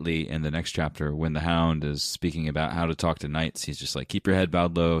greatly in the next chapter when the Hound is speaking about how to talk to knights. He's just like, keep your head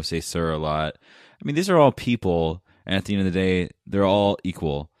bowed low, say sir a lot. I mean, these are all people, and at the end of the day, they're all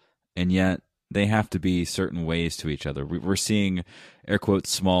equal, and yet they have to be certain ways to each other. We're seeing, air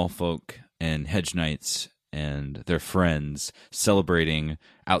quotes, small folk and hedge knights and their friends celebrating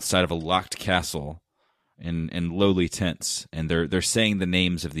outside of a locked castle in lowly tents, and they're saying the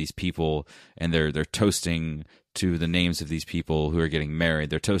names of these people, and they're toasting to the names of these people who are getting married.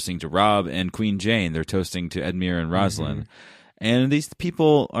 They're toasting to Robb and Queen Jane. They're toasting to Edmure and Rosalind. And these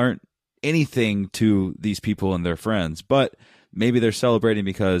people aren't anything to these people and their friends, but maybe they're celebrating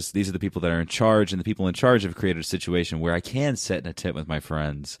because these are the people that are in charge, and the people in charge have created a situation where I can sit in a tent with my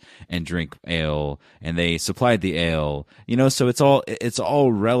friends and drink ale, and they supplied the ale, so it's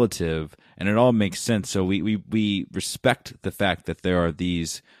all relative, and it all makes sense. So we respect the fact that there are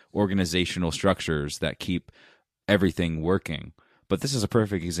these organizational structures that keep everything working. But this is a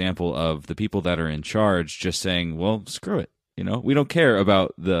perfect example of the people that are in charge just saying, well, screw it. We don't care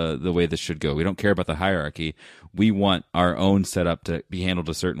about the way this should go. We don't care about the hierarchy. We want our own setup to be handled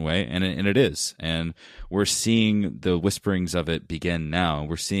a certain way, and it is. And we're seeing the whisperings of it begin now.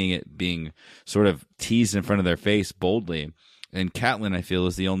 We're seeing it being sort of teased in front of their face boldly. And Catelyn, I feel,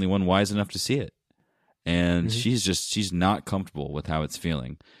 is the only one wise enough to see it. And she's not comfortable with how it's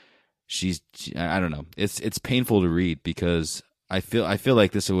feeling. I don't know. It's painful to read because I feel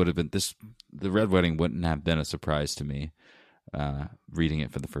like the Red Wedding wouldn't have been a surprise to me. Reading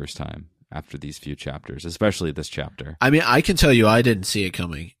it for the first time after these few chapters, especially this chapter. I mean, I can tell you, I didn't see it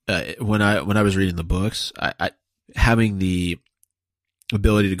coming. When I was reading the books, I having the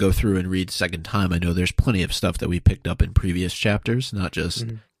ability to go through and read second time, I know there's plenty of stuff that we picked up in previous chapters, not just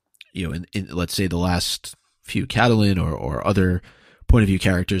in let's say the last few Catelyn or other point of view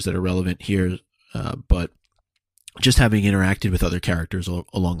characters that are relevant here, but just having interacted with other characters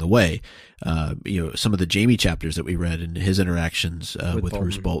along the way, some of the Jaime chapters that we read and his interactions with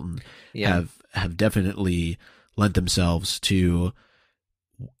Roose Bolton have definitely lent themselves to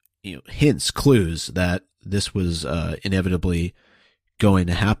hints, clues that this was inevitably going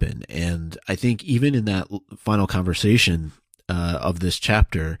to happen. And I think even in that final conversation of this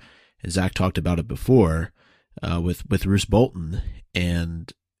chapter, Zach talked about it before with Roose Bolton,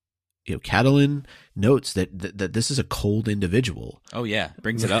 and Catelyn notes that this is a cold individual. Oh yeah,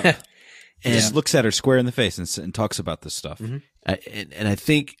 brings it up. And just looks at her square in the face and talks about this stuff. And I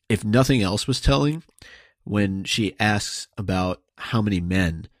think if nothing else was telling, when she asks about how many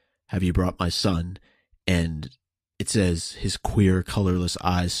men have you brought my son, and it says his queer, colorless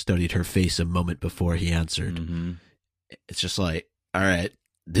eyes studied her face a moment before he answered. It's just like, all right,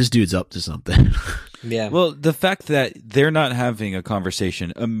 this dude's up to something. Yeah. Well, the fact that they're not having a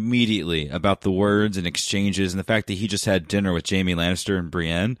conversation immediately about the words and exchanges, and the fact that he just had dinner with Jaime Lannister and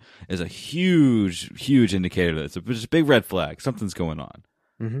Brienne is a huge, huge indicator that it's a big red flag. Something's going on.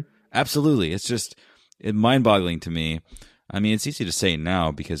 Mm-hmm. Absolutely. It's just mind-boggling to me. I mean, it's easy to say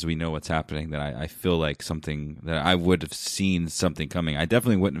now because we know what's happening, that I feel like something that I would have seen something coming. I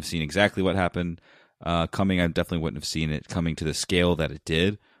definitely wouldn't have seen exactly what happened coming. I definitely wouldn't have seen it coming to the scale that it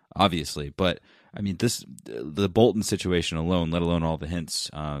did, obviously. But I mean, the Bolton situation alone, let alone all the hints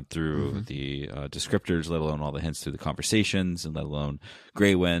through the descriptors, let alone all the hints through the conversations, and let alone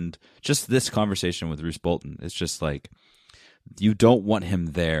Grey Wind, just this conversation with Roose Bolton, it's just like you don't want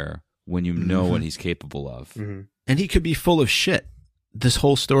him there when you know what he's capable of. Mm-hmm. And he could be full of shit. This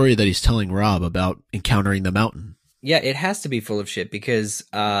whole story that he's telling Robb about encountering the mountain. Yeah, it has to be full of shit because,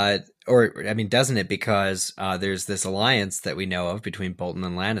 doesn't it? Because there's this alliance that we know of between Bolton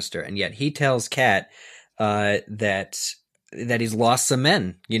and Lannister, and yet he tells Cat that he's lost some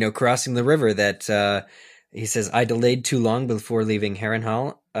men, crossing the river. That he says, I delayed too long before leaving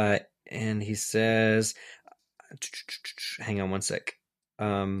Harrenhal, and he says, hang on one sec.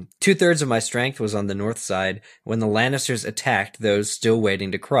 2/3 of my strength was on the north side when the Lannisters attacked those still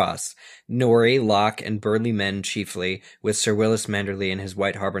waiting to cross. Nori, Locke, and burly men chiefly, with Sir Willis Manderly and his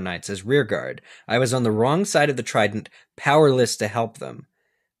White Harbor Knights as rearguard. I was on the wrong side of the trident, powerless to help them.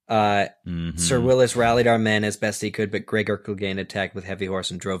 Sir Willis rallied our men as best he could, but Gregor Clegane attacked with heavy horse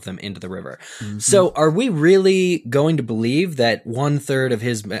and drove them into the river. So are we really going to believe that 1/3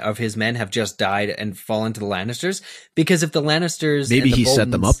 of his men have just died and fallen to the Lannisters? Because if the Lannisters Maybe and the he set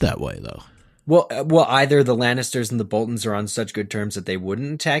them Boltons- up that way, though. Well, either the Lannisters and the Boltons are on such good terms that they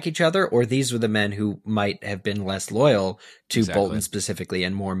wouldn't attack each other, or these were the men who might have been less loyal to Bolton specifically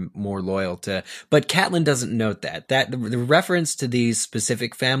and more loyal to. But Catelyn doesn't note that the reference to these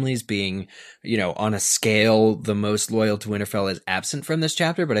specific families being, on a scale the most loyal to Winterfell is absent from this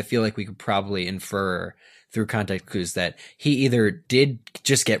chapter. But I feel like we could probably infer through context clues that he either did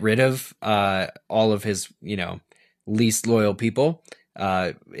just get rid of all of his least loyal people.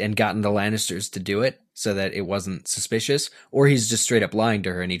 And gotten the Lannisters to do it so that it wasn't suspicious, or he's just straight up lying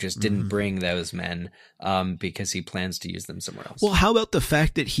to her and he just didn't bring those men because he plans to use them somewhere else. Well, how about the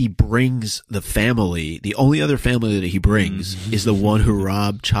fact that he brings the family, the only other family that he brings is the one who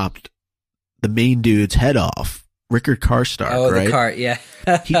Robb chopped the main dude's head off, Rickard Karstark, right? The Car, yeah.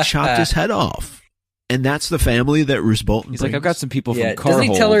 He chopped his head off. And that's the family that Roose Bolton He's brings. like, I've got some people from Carhold.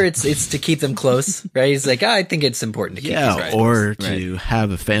 Doesn't he tell her it's to keep them close, right? He's like, I think it's important to keep these guys or close. to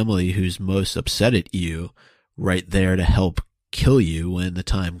have a family who's most upset at you right there to help kill you when the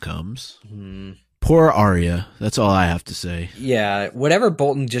time comes. Poor Arya. That's all I have to say. Yeah, whatever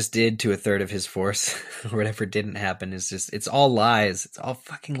Bolton just did to 1/3 of his force, or whatever didn't happen, is it's all lies. It's all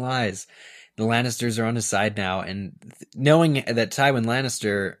fucking lies. The Lannisters are on his side now, and knowing that Tywin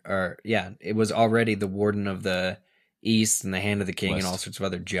Lannister, it was already the Warden of the East and the Hand of the King and all sorts of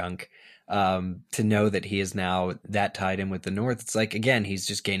other junk, to know that he is now that tied in with the North, it's like, again, he's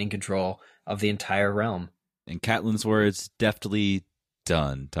just gaining control of the entire realm. In Catelyn's words, deftly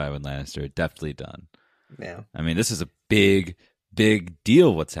done, Tywin Lannister, deftly done. Yeah. I mean, this is a big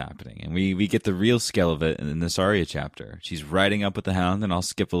deal what's happening, and we get the real scale of it in this Arya chapter. She's riding up with the Hound, and I'll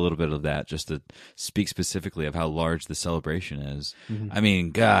skip a little bit of that just to speak specifically of how large the celebration is. I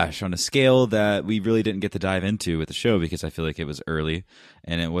mean, gosh, on a scale that we really didn't get to dive into with the show because I feel like it was early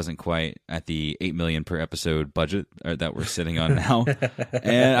and it wasn't quite at the $8 million per episode budget that we're sitting on now.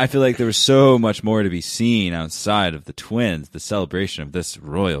 And I feel like there was so much more to be seen outside of the twins, the celebration of this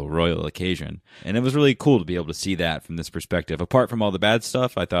royal occasion. And it was really cool to be able to see that from this perspective. Apart from all the bad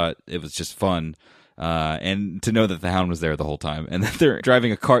stuff, I thought it was just fun. And to know that the Hound was there the whole time, and that they're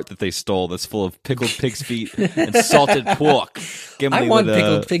driving a cart that they stole that's full of pickled pig's feet and salted pork. I want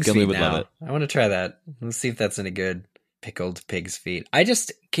pickled pig's feet now. I want to try that. Let's see if that's any good. Pickled pig's feet.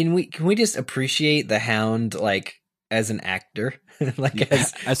 Can we just appreciate the Hound like as an actor, like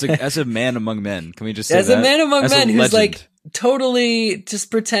as a man among men? Can we just say as that? A man among men who's legend. Like totally just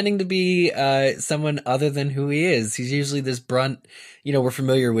pretending to be someone other than who he is. He's usually this brunt. We're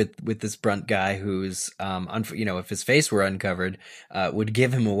familiar with this brunt guy who's if his face were uncovered, would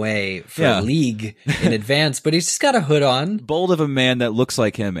give him away for a league in advance. But he's just got a hood on. Bold of a man that looks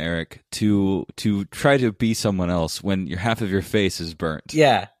like him, Eric, to try to be someone else when half of your face is burnt.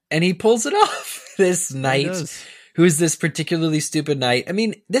 Yeah, and he pulls it off. This knight, who's this particularly stupid knight. I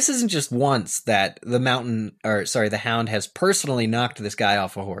mean, this isn't just once that the Hound has personally knocked this guy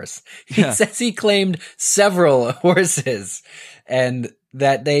off a horse. He says he claimed several horses, and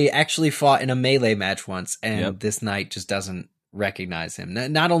that they actually fought in a melee match once, and this knight just doesn't recognize him.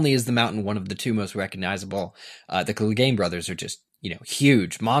 Not only is the Mountain one of the two most recognizable, the Clegane brothers are just,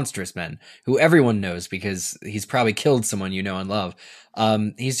 huge, monstrous men who everyone knows because he's probably killed someone you know and love.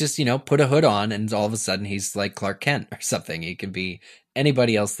 He's just, put a hood on and all of a sudden he's like Clark Kent or something. He can be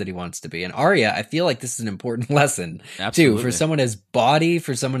anybody else that he wants to be. And Arya, I feel like this is an important lesson Absolutely. too, for someone as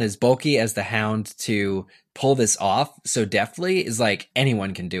bulky as the Hound to pull this off so deftly is like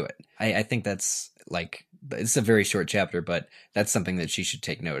anyone can do it. I think that's like, it's a very short chapter, but that's something that she should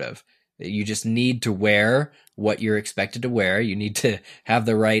take note of. You just need to wear what you're expected to wear. You need to have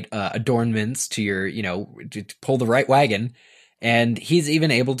the right adornments to your, to pull the right wagon. And he's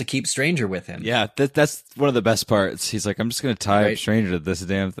even able to keep Stranger with him. Yeah, that's one of the best parts. He's like, I'm just going to tie Right. up Stranger to this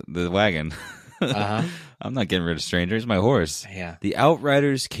the wagon. Uh-huh. I'm not getting rid of Stranger. He's my horse. Yeah. The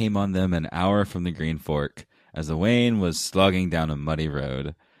Outriders came on them an hour from the Green Fork as the Wayne was slogging down a muddy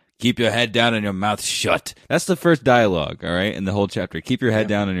road. Keep your head down and your mouth shut. That's the first dialogue, all right, in the whole chapter. Keep your head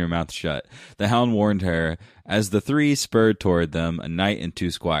down and your mouth shut. The Hound warned her as the three spurred toward them, a knight and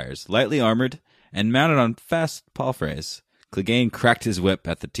two squires, lightly armored and mounted on fast palfreys. Clegane cracked his whip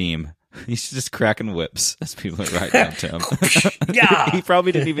at the team. He's just cracking whips as people are riding up to him. Yeah. He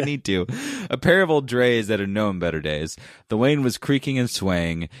probably didn't even need to. A pair of old drays that had known better days. The Wayne was creaking and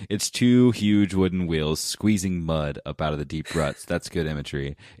swaying, its two huge wooden wheels squeezing mud up out of the deep ruts. That's good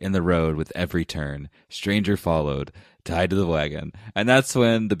imagery. In the road with every turn. Stranger followed, tied to the wagon. And that's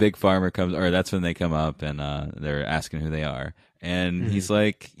when the big farmer comes, or that's when they come up and they're asking who they are. And he's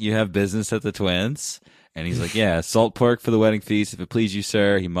like, you have business at the Twins? And he's like, yeah, salt pork for the wedding feast, if it please you,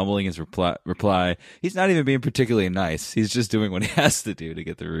 sir. He mumbling his reply. He's not even being particularly nice. He's just doing what he has to do to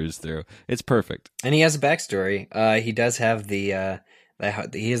get the ruse through. It's perfect. And he has a backstory. He does have he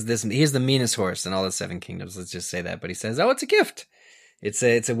is the meanest horse in all the Seven Kingdoms. Let's just say that. But he says, "Oh, it's a gift. It's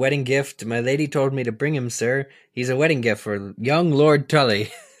a wedding gift. My lady told me to bring him, sir. He's a wedding gift for young Lord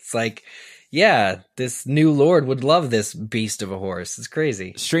Tully." It's like, yeah, this new lord would love this beast of a horse. It's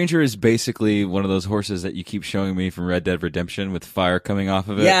crazy. Stranger is basically one of those horses that you keep showing me from Red Dead Redemption with fire coming off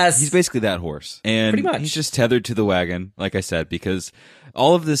of it. Yes. He's basically that horse. And Pretty much. he's just tethered to the wagon, like I said, because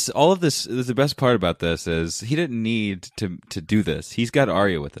all of this, the best part about this is he didn't need to do this. He's got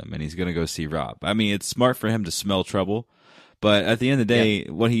Arya with him and he's going to go see Robb. I mean, it's smart for him to smell trouble. But at the end of the day,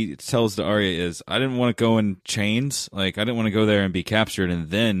 what he tells to Arya is, I didn't want to go in chains. Like, I didn't want to go there and be captured and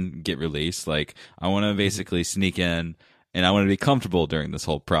then get released. Like, I want to basically sneak in and I want to be comfortable during this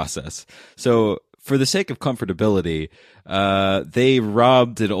whole process. So, for the sake of comfortability, they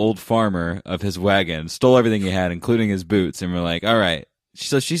robbed an old farmer of his wagon, stole everything he had, including his boots, and were like, all right.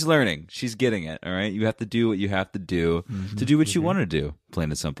 So she's learning. She's getting it, all right? You have to do what you have to do to do what you want to do, plain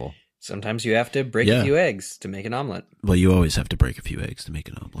and simple. Sometimes you have to break a few eggs to make an omelet. Well, you always have to break a few eggs to make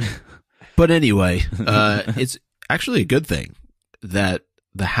an omelet. But anyway, it's actually a good thing that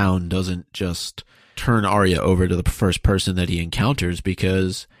the Hound doesn't just turn Arya over to the first person that he encounters,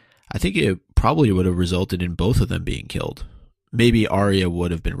 because I think it probably would have resulted in both of them being killed. Maybe Arya would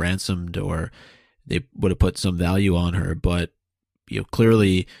have been ransomed or they would have put some value on her, but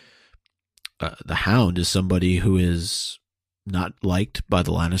clearly the Hound is somebody who is not liked by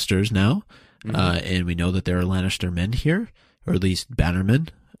the Lannisters now. And we know that there are Lannister men here, or at least bannermen.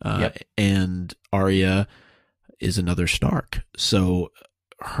 And Arya is another Stark. So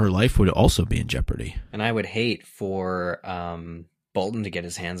her life would also be in jeopardy. And I would hate for Bolton to get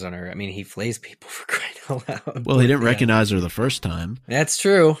his hands on her. I mean, he flays people for crying out loud. Well, he didn't recognize her the first time. That's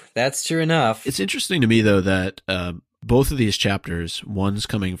true. That's true enough. It's interesting to me, though, that both of these chapters, one's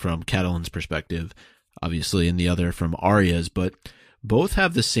coming from Catelyn's perspective, obviously, and the other from Arya's, but both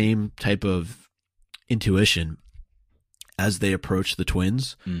have the same type of intuition as they approach the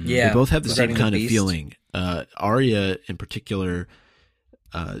twins. Yeah, they both have the same regarding kind the of beast. feeling. Arya, in particular,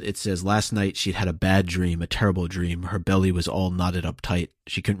 it says, last night she'd had a bad dream, a terrible dream. Her belly was all knotted up tight.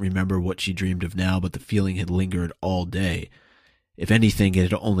 She couldn't remember what she dreamed of now, but the feeling had lingered all day. If anything,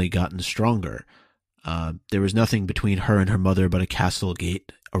 it had only gotten stronger. There was nothing between her and her mother but a castle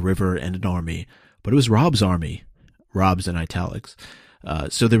gate, a river, and an army. But it was Robb's army. Robb's in italics.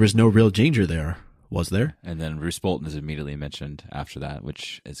 So there was no real danger there, was there? And then Roose Bolton is immediately mentioned after that,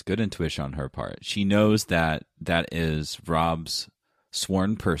 which is good intuition on her part. She knows that that is Robb's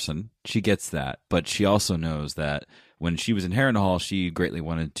sworn person. She gets that. But she also knows that when she was in Harrenhal, she greatly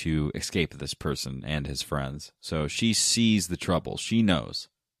wanted to escape this person and his friends. So she sees the trouble. She knows.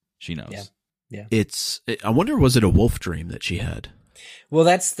 She knows. Yeah. I wonder, was it a wolf dream that she had? Well,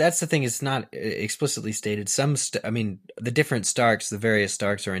 that's the thing. It's not explicitly stated. The different Starks, the various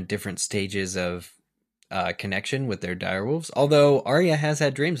Starks, are in different stages of connection with their direwolves. Although Arya has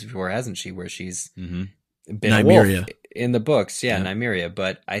had dreams before, hasn't she, where she's been Nymeria. a wolf? in the books, Yeah. Nymeria,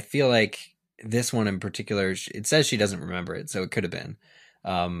 but I feel like this one in particular, it says she doesn't remember it, so it could have been.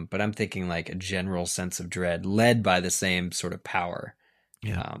 But I'm thinking like a general sense of dread led by the same sort of power.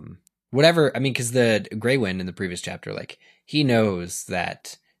 Yeah. Whatever, I mean, because the Grey Wind in the previous chapter, like, he knows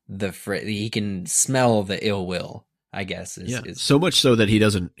that he can smell the ill will, I guess. Is So much so that he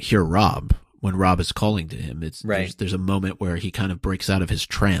doesn't hear Rob when Rob is calling to him. It's right. There's a moment where he kind of breaks out of his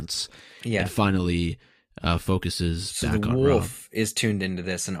trance Yeah. and finally focuses So back the on wolf is tuned into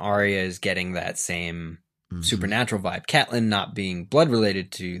this, and Arya is getting that same Rob. supernatural vibe. Catelyn not being blood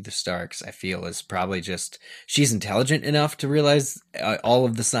related to the Starks, I feel, is probably just she's intelligent enough to realize all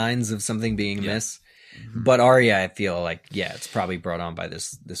of the signs of something being amiss. Mhm. But Arya, I feel like, it's probably brought on by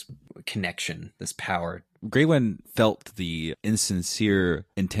this connection, this power. Grey Wind felt the insincere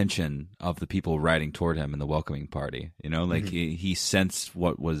intention of the people riding toward him in the welcoming party. You know, like he sensed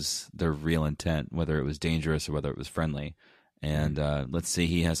what was their real intent, whether it was dangerous or whether it was friendly. And let's say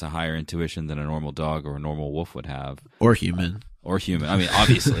he has a higher intuition than a normal dog or a normal wolf would have, Or human. or human. I mean,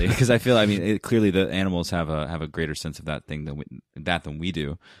 obviously, because I feel, clearly the animals have a greater sense of that thing than we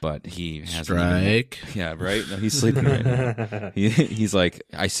do. But he has Strike. yeah, right. No, he's sleeping right now. He's like,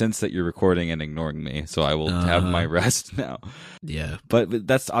 I sense that you're recording and ignoring me, so I will have my rest now. Yeah. But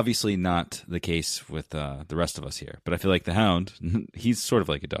that's obviously not the case with the rest of us here. But I feel like the Hound, he's sort of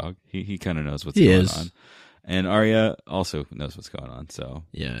like a dog. He kind of knows what's going on. And Arya also knows what's going on, so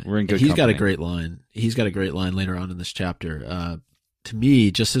Yeah, we're in good He's company. got a great line. He's got a great line later on in this chapter. To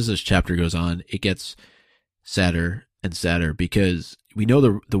me, just as this chapter goes on, it gets sadder and sadder because we know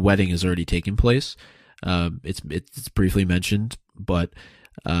the wedding has already taken place. It's briefly mentioned, but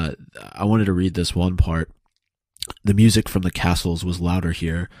I wanted to read this one part. The music from the castles was louder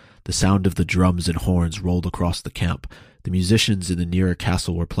here. The sound of the drums and horns rolled across the camp. The musicians in the nearer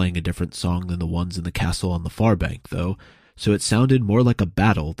castle were playing a different song than the ones in the castle on the far bank, though, so it sounded more like a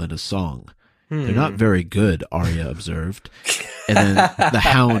battle than a song. They're not very good, Arya observed. And then the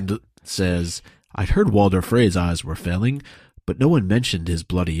Hound says, I'd heard Walder Frey's eyes were failing, but no one mentioned his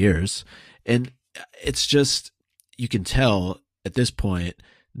bloody ears. And it's just, you can tell at this point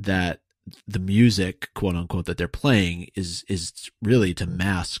that the music, quote unquote, that they're playing is really to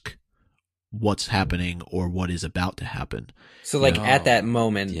mask what's happening or what is about to happen. So, like, at that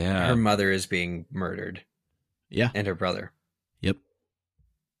moment, Yeah. her mother is being murdered. Yeah. And her brother. Yep.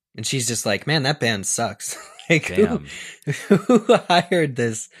 And she's just like, man, that band sucks. Like, Damn. who hired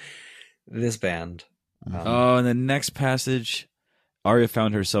this band? Oh, in the next passage, Arya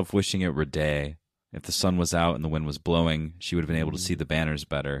found herself wishing it were day. If the sun was out and the wind was blowing, she would have been able to see the banners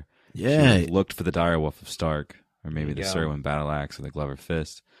better. She would Yeah. have looked for the direwolf of Stark, or maybe the There you go. Serwyn battle axe or the Glover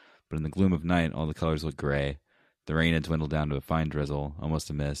fist. But in the gloom of night, all the colors looked gray. The rain had dwindled down to a fine drizzle, almost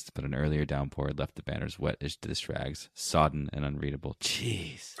a mist, but an earlier downpour had left the banners wet as dish rags, sodden and unreadable.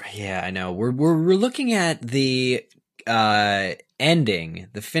 Jeez. Yeah, I know. We're looking at the ending,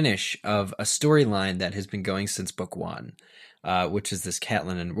 the finish of a storyline that has been going since book one, which is this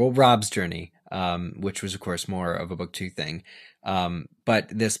Catelyn and Rob's journey, which was of course more of a book two thing. But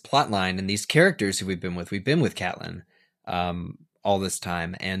this plot line and these characters who we've been with Catelyn, all this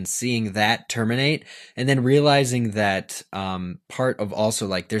time, and seeing that terminate, and then realizing that part of also,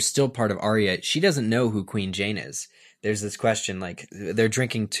 like, there's still part of Arya, she doesn't know who Queen Jane is. There's this question, like, they're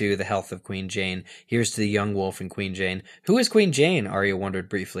drinking to the health of Queen Jane. Here's to the young wolf and Queen Jane. Who is Queen Jane? Arya wondered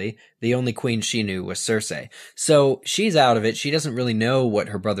briefly. The only queen she knew was Cersei. So she's out of it. She doesn't really know what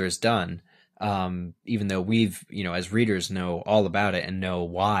her brother has done. Even though we've, as readers, know all about it and know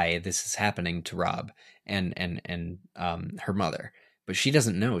why this is happening to Rob and her mother. But she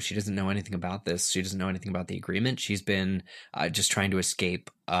doesn't know. She doesn't know anything about this. She doesn't know anything about the agreement. She's been just trying to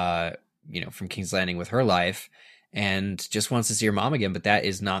escape, from King's Landing with her life, and just wants to see her mom again. But that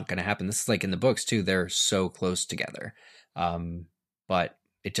is not going to happen. This is like in the books too. They're so close together, but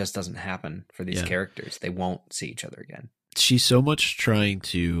it just doesn't happen for these characters. They won't see each other again. She's so much trying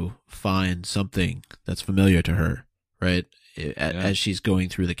to find something that's familiar to her, right? As she's going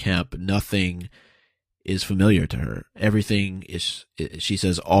through the camp, nothing is familiar to her. Everything is, she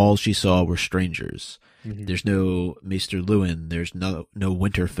says, all she saw were strangers. Mm-hmm. There's no Maester Lewin. There's no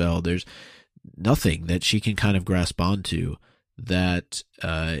Winterfell. There's nothing that she can kind of grasp onto that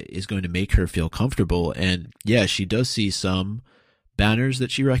is going to make her feel comfortable. And yeah, she does see some banners that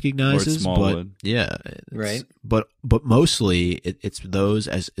she recognizes, but yeah, right. But mostly it's those,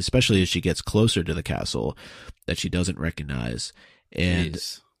 especially as she gets closer to the castle, that she doesn't recognize. And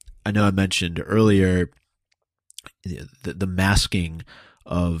I know I mentioned earlier the masking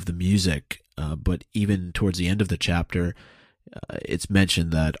of the music, but even towards the end of the chapter, it's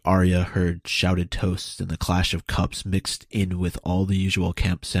mentioned that Arya heard shouted toasts and the clash of cups mixed in with all the usual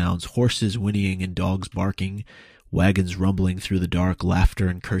camp sounds, horses whinnying and dogs barking, wagons rumbling through the dark, laughter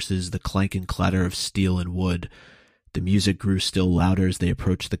and curses, the clank and clatter of steel and wood. The music grew still louder as they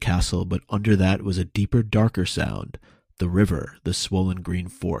approached the castle, but under that was a deeper, darker sound, the river, the swollen green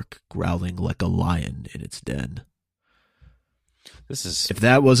fork, growling like a lion in its den. This is... If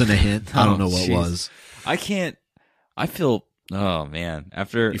that wasn't a hint, I don't know what geez. was. I feel... Oh, man.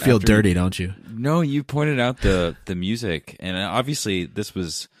 You feel dirty, don't you? No, you pointed out the music, and obviously this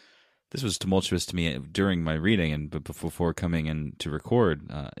was tumultuous to me during my reading and before coming in to record.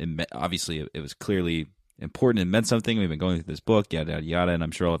 Obviously, it was clearly important. It meant something. We've been going through this book, yada, yada, yada, and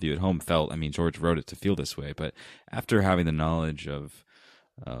I'm sure all of you at home felt, I mean, George wrote it to feel this way, but after having the knowledge of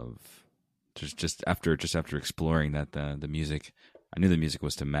just after exploring that the music, I knew the music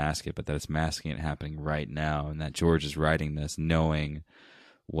was to mask it, but that it's masking it happening right now, and that George is writing this knowing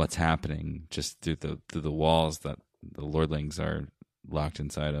what's happening just through the walls that the lordlings are locked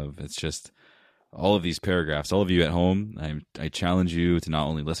inside of. It's just all of these paragraphs. All of you at home, I challenge you to not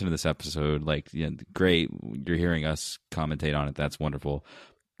only listen to this episode, like, yeah, great, you're hearing us commentate on it, that's wonderful.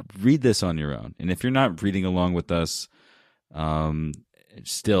 Read this on your own, and if you're not reading along with us,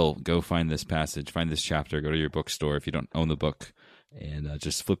 still go find this passage, find this chapter, go to your bookstore if you don't own the book, and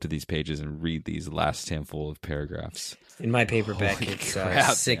just flip to these pages and read these last handful of paragraphs. In my paperback, Holy it's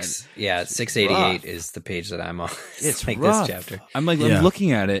crap, 688 rough. is the page that I'm on. It's like rough. this chapter. I'm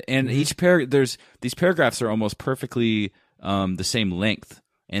looking at it, and each these paragraphs are almost perfectly the same length,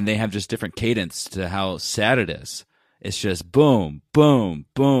 and they have just different cadence to how sad it is. It's just boom, boom,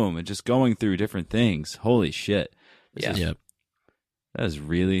 boom, and just going through different things. Holy shit! That is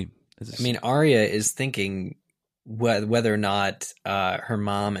really. I mean, Arya is thinking whether or not her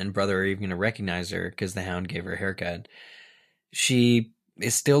mom and brother are even going to recognize her because the Hound gave her a haircut. She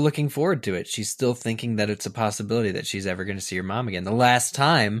is still looking forward to it. She's still thinking that it's a possibility that she's ever going to see her mom again. The last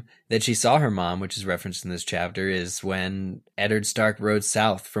time that she saw her mom, which is referenced in this chapter, is when Eddard Stark rode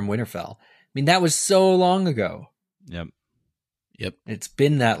south from Winterfell. I mean, that was so long ago. Yep. It's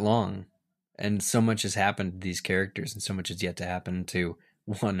been that long, and so much has happened to these characters, and so much is yet to happen to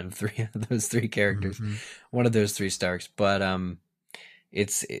one of those three characters, one of those three Starks. But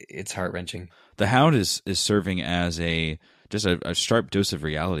it's heart-wrenching. The Hound is serving as a sharp dose of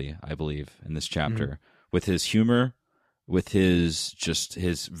reality, I believe, in this chapter, with his humor, with his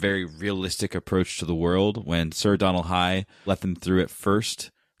very realistic approach to the world. When Sir Donald High let them through it first,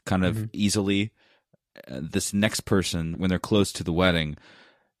 kind of easily, this next person, when they're close to the wedding,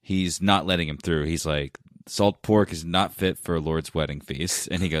 he's not letting him through. He's like, salt pork is not fit for a lord's wedding feast,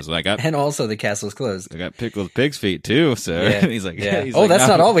 and he goes, "Well, and also the castle's closed. I got pickled pig's feet too." So he's like, he's "Oh, like, that's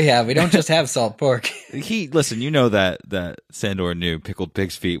not all we have. We don't just have salt pork." Listen, you know that Sandor knew pickled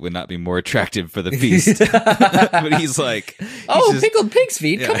pig's feet would not be more attractive for the feast, but he's like, pickled pig's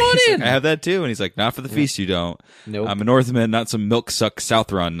feet, come on in. Like, I have that too, and he's like, "Not for the feast, you don't." Nope. I'm a Northman, not some milk suck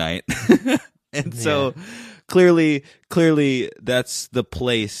Southron knight. And so clearly, that's the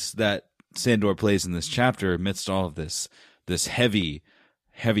place that Sandor plays in this chapter amidst all of this heavy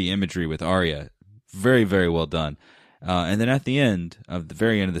imagery with Arya. Very, very well done. And then at the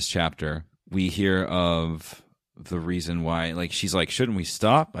very end of this chapter, we hear of the reason why, like, she's like, shouldn't we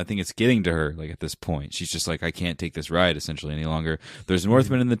stop? I think it's getting to her, like, at this point. She's just like, I can't take this ride, essentially, any longer. There's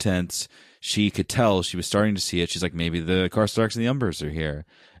Northmen in the tents. She could tell, she was starting to see it. She's like, maybe the Karstarks and the Umbers are here.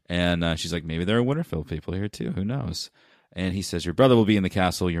 And she's like, maybe there are Winterfell people here too. Who knows? And he says, your brother will be in the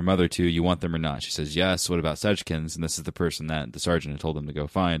castle, your mother too. You want them or not? She says, yes. What about Sedgekins? And this is the person that the sergeant had told them to go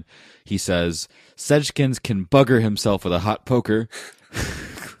find. He says, Sedgekins can bugger himself with a hot poker.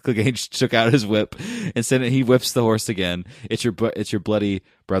 Clegane shook out his whip and said, he whips the horse again. It's your bloody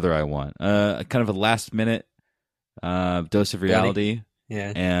brother I want. Kind of a last minute dose of reality.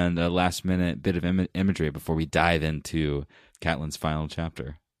 Yeah. And a last minute bit of imagery before we dive into Catelyn's final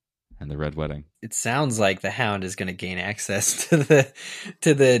chapter and the Red Wedding. It sounds like the Hound is going to gain access to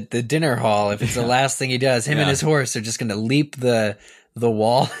the dinner hall if it's the last thing he does. Him and his horse are just going to leap the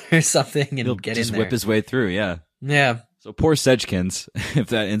wall or something and He'll get just in there. whip his way through. Yeah. So poor Sedgekins, if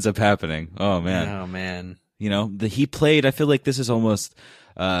that ends up happening. Oh man. You know, he played. I feel like this is almost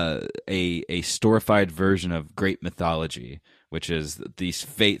a storified version of great mythology, which is these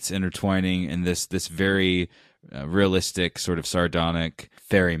fates intertwining in this very realistic, sort of sardonic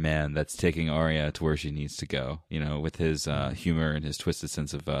ferryman that's taking Arya to where she needs to go, you know, with his humor and his twisted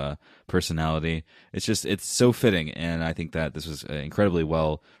sense of personality. It's so fitting, and I think that this was incredibly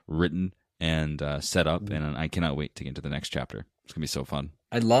well written and set up, and I cannot wait to get into the next chapter. It's going to be so fun.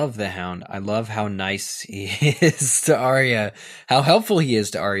 I love the Hound. I love how nice he is to Arya, how helpful he is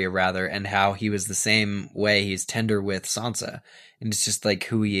to Arya, rather, and how he was the same way. He's tender with Sansa, and it's just like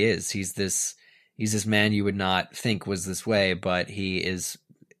who he is. He's this man you would not think was this way, but he is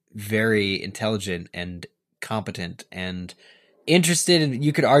very intelligent and competent and interested. And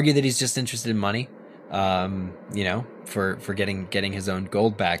you could argue that he's just interested in money, for getting his own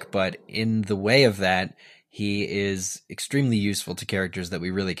gold back. But in the way of that, he is extremely useful to characters that we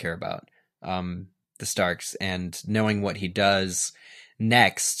really care about, the Starks, and knowing what he does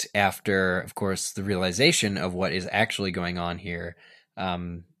next after, of course, the realization of what is actually going on here,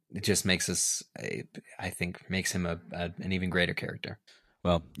 it just makes us, I think, makes him an even greater character.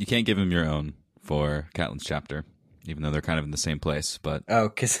 Well, you can't give him your own for Catelyn's chapter, even though they're kind of in the same place. But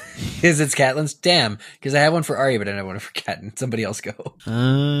because it's Catelyn's. Damn, because I have one for Arya, but I don't have one for Catelyn. Somebody else go.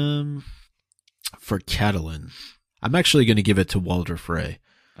 For Catelyn, I'm actually going to give it to Walder Frey.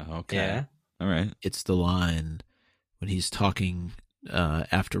 Oh, okay, Yeah. All right. It's the line when he's talking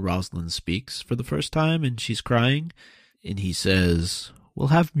after Rosalind speaks for the first time and she's crying, and he says, "We'll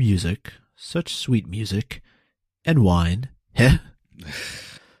have music, such sweet music, and wine. Heh.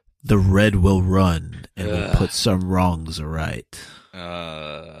 The red will run, and we'll put some wrongs aright."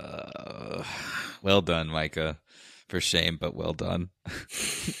 Well done, Micah. For shame, but well done.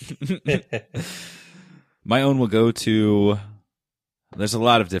 My own will go to... There's a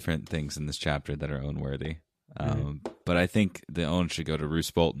lot of different things in this chapter that are own-worthy. But I think the own should go to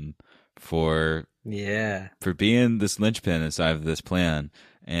Roose Bolton for being this linchpin inside of this plan,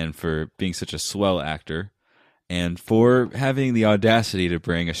 and for being such a swell actor, and for having the audacity to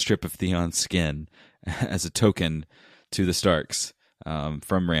bring a strip of Theon's skin as a token to the Starks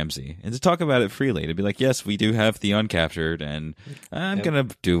from Ramsay, and to talk about it freely, to be like, yes, we do have Theon captured, and I'm gonna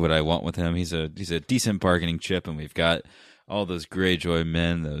do what I want with him. He's a decent bargaining chip, and we've got all those Greyjoy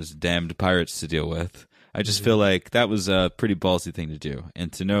men, those damned pirates to deal with. I just feel like that was a pretty ballsy thing to do,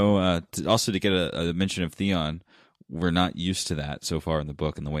 and to know, also to get a mention of Theon. We're not used to that so far in the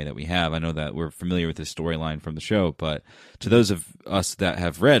book in the way that we have. I know that we're familiar with his storyline from the show, but to those of us that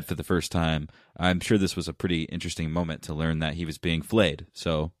have read for the first time, I'm sure this was a pretty interesting moment to learn that he was being flayed.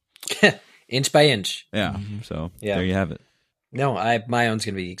 So, inch by inch. Yeah. So there you have it. No, my own's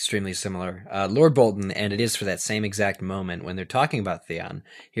going to be extremely similar. Lord Bolton, and it is for that same exact moment when they're talking about Theon.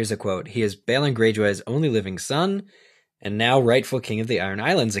 Here's a quote. "He is Balon Greyjoy's only living son, and now rightful king of the Iron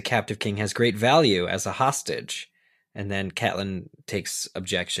Islands. A captive king has great value as a hostage." And then Catelyn takes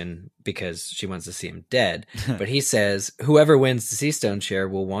objection because she wants to see him dead. But he says, "Whoever wins the Seastone share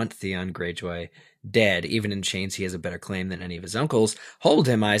will want Theon Greyjoy dead. Even in chains, he has a better claim than any of his uncles. Hold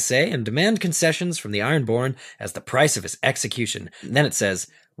him, I say, and demand concessions from the Ironborn as the price of his execution." And then it says,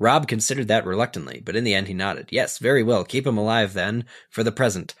 "Robb considered that reluctantly, but in the end he nodded. Yes, very well. Keep him alive then, for the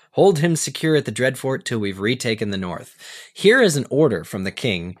present. Hold him secure at the Dreadfort till we've retaken the north." Here is an order from the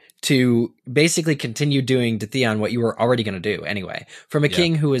king to basically continue doing to Theon what you were already going to do anyway. From a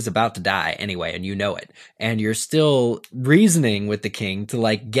king who is about to die anyway, and you know it. And you're still reasoning with the king to,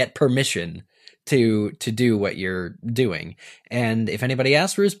 like, get permission to do what you're doing. And if anybody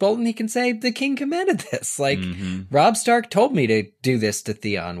asks Roose Bolton, he can say, "The king commanded this." Like, Robb Stark told me to do this to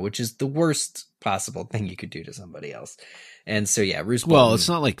Theon, which is the worst possible thing you could do to somebody else. And so, yeah, Roose Bolton. Well, it's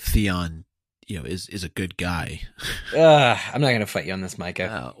not like Theon, is a good guy. I'm not going to fight you on this,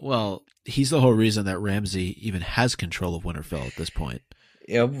 Micah. Well, he's the whole reason that Ramsay even has control of Winterfell at this point.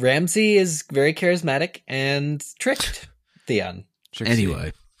 Ramsay is very charismatic and tricked Theon.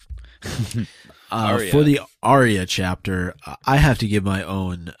 Anyway. For the Arya chapter, I have to give my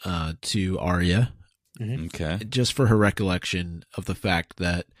own to Arya. Okay. Just for her recollection of the fact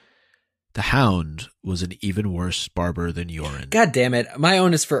that the Hound was an even worse barber than Yoren. God damn it. My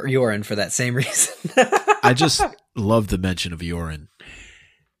own is for Yoren for that same reason. I just love the mention of Yoren.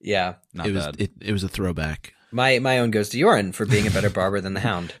 Yeah. It was a throwback. My own goes to Yoren for being a better barber than the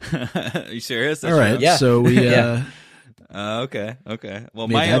Hound. Are you serious? All right. Yeah. So we okay. Well,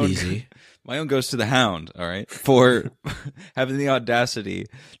 made that easy. My own goes to the Hound, all right, for having the audacity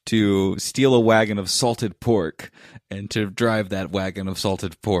to steal a wagon of salted pork and to drive that wagon of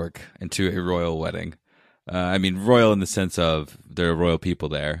salted pork into a royal wedding. I mean, royal in the sense of there are royal people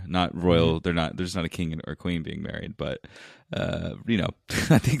there, not royal. There's not a king or queen being married, but I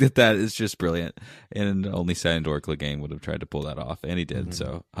think that is just brilliant. And only Sandor Clegane would have tried to pull that off, and he did.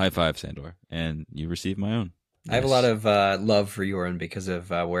 So high five, Sandor, and you received my own. I have a lot of love for Yoren because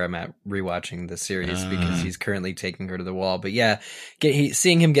of where I'm at rewatching the series, because he's currently taking her to the wall. But yeah,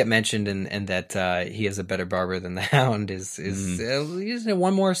 seeing him get mentioned and that he is a better barber than the Hound is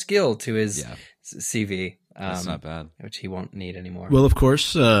one more skill to his CV. That's not bad. Which he won't need anymore. Well, of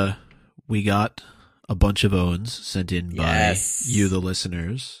course, we got a bunch of owns sent in by you, the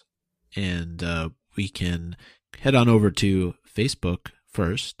listeners, and we can head on over to Facebook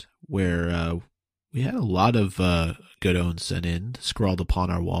first, where we had a lot of good owns sent in, scrawled upon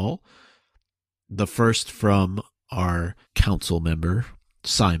our wall. The first from our council member,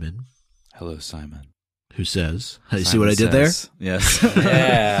 Simon. Hello, Simon. Who says, Simon see what I did there? Yes.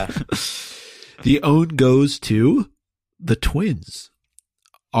 Yeah. The own goes to the twins.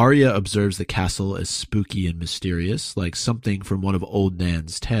 Arya observes the castle as spooky and mysterious, like something from one of Old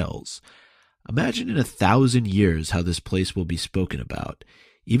Nan's tales. Imagine in 1,000 years how this place will be spoken about,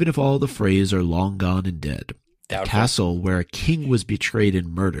 even if all the Freys are long gone and dead. A castle where a king was betrayed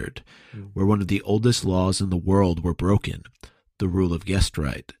and murdered, where one of the oldest laws in the world were broken, the rule of guest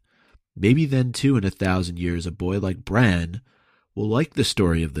right. Maybe then, too, in 1,000 years, a boy like Bran will like the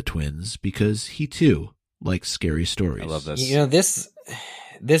story of the twins because he, too, likes scary stories. I love this. You know, this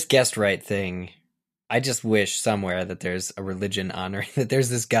guest right thing, I just wish somewhere that there's a religion honoring that there's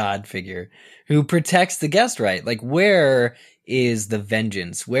this God figure who protects the guest right. Like, where is the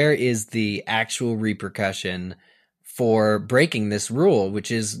vengeance? Where is the actual repercussion for breaking this rule, which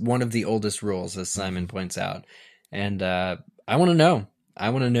is one of the oldest rules, as Simon points out? And I want to know. I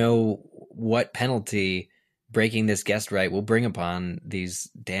want to know what penalty breaking this guest right will bring upon these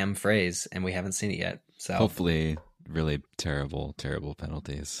damn Freys, and we haven't seen it yet. So hopefully, really terrible, terrible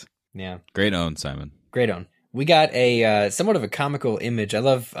penalties. Yeah. Great own, Simon. Great own. We got a somewhat of a comical image. I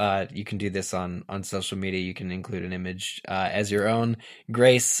love you can do this on social media. You can include an image as your own.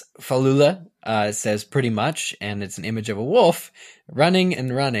 Grace Falula says pretty much, and it's an image of a wolf running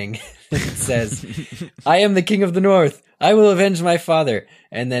and running. It says, "I am the king of the north. I will avenge my father."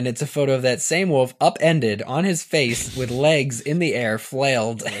 And then it's a photo of that same wolf upended on his face with legs in the air,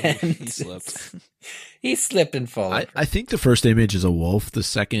 flailed. And he slipped. He slipped and fell. I think the first image is a wolf, the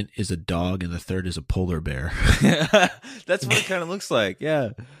second is a dog, and the third is a polar bear. That's what it kind of looks like. Yeah,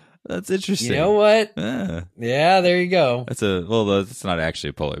 that's interesting. You know what? Yeah, there you go. That's that's not actually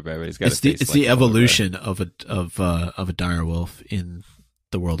a polar bear, but he's got. It's the evolution of a dire wolf in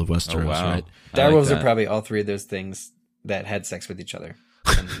the world of Westeros, right? Dire wolves are probably all three of those things that had sex with each other.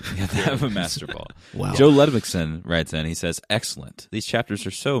 Yeah, they have a master ball. Wow. Joe Ludvigson writes in, he says, "Excellent. These chapters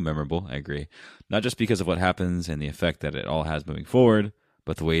are so memorable." I agree. Not just because of what happens and the effect that it all has moving forward,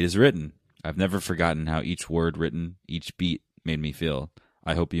 but the way it is written. I've never forgotten how each word written, each beat made me feel.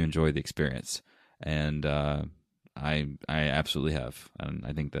 I hope you enjoy the experience. And I absolutely have. And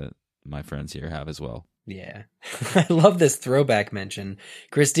I think that my friends here have as well. Yeah. I love this throwback mention.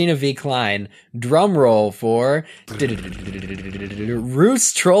 Christina V. Klein, drum roll for Roose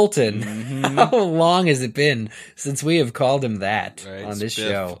Trollton. Mm-hmm. How long has it been since we have called him that on this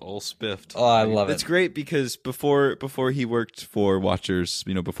show? Old Spiffed. Oh, I love it. It's great because before he worked for Watchers,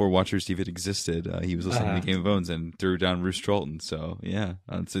 before Watchers even existed, he was listening to Game of Thrones and threw down Roose Trollton. So, yeah,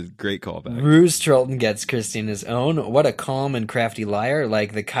 it's a great callback. Roose Trollton gets Christina's own. What a calm and crafty liar,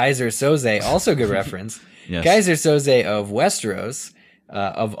 like the Kaiser Soze. Also good reference. Yes. Kaiser Soze of Westeros,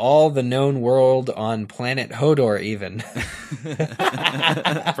 of all the known world on planet Hodor even.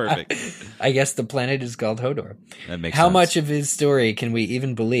 Perfect. I guess the planet is called Hodor. That makes How sense. much of his story can we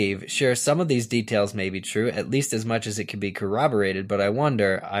even believe? Sure, some of these details may be true, at least as much as it can be corroborated, but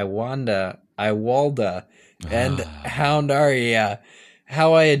Iwalda, and Hound Arya.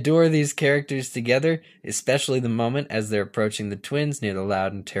 How I adore these characters together, especially the moment as they're approaching the twins near the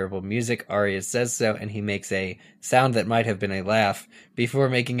loud and terrible music. Arya says so, and he makes a sound that might have been a laugh before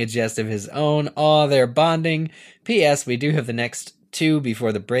making a jest of his own. Aw, they're bonding. P.S. We do have the next 2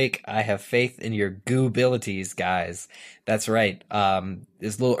 before the break. I have faith in your goo-abilities, guys. That's right.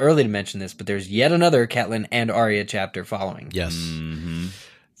 It's a little early to mention this, but there's yet another Catelyn and Arya chapter following. Yes. Mm-hmm.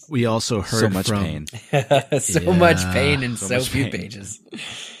 We also heard So much from pain. Much pain in So so much few pain. pages.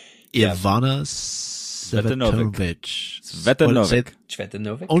 Ivana Svetanovic.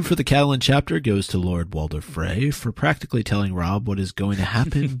 Svetanovic. Own for the Catelyn chapter goes to Lord Walder Frey for practically telling Robb what is going to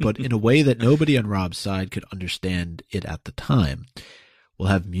happen, but in a way that nobody on Robb's side could understand it at the time. We'll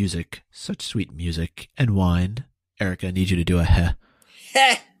have music, such sweet music, and wine. Erica, I need you to do a heh.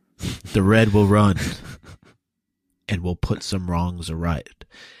 Heh. The red will run, and we'll put some wrongs aright.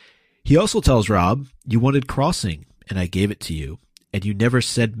 He also tells Robb, "You wanted crossing, and I gave it to you, and you never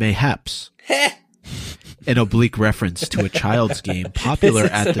said mayhaps." Heh. An oblique reference to a child's game popular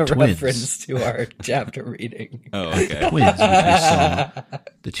This at is the a Twins. reference to our chapter reading. Oh, okay. Twins, which we saw.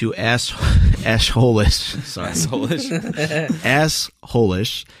 The two assholish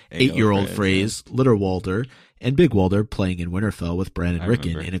 8-year-old Ain't no Freys, Litter Walder, and Big Walder playing in Winterfell with Bran and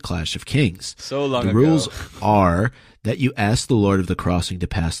Rickon remember. in A Clash of Kings. So long The ago. rules are that you ask the Lord of the Crossing to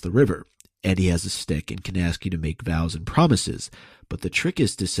pass the river, and he has a stick and can ask you to make vows and promises. But the trick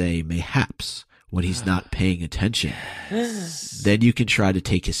is to say mayhaps when he's not paying attention. Then you can try to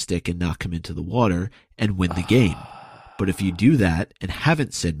take his stick and knock him into the water and win the game. But if you do that and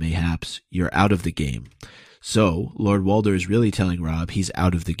haven't said mayhaps, you're out of the game. So Lord Walder is really telling Robb he's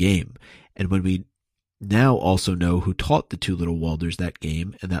out of the game. And when we now also know who taught the two little Walders that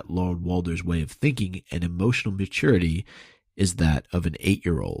game, and that Lord Walder's way of thinking and emotional maturity is that of an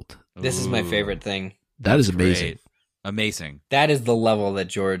 8-year-old. This is my favorite thing. That is amazing. Great. Amazing. That is the level that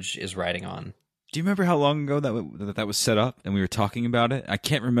George is writing on. Do you remember how long ago that was set up and we were talking about it? I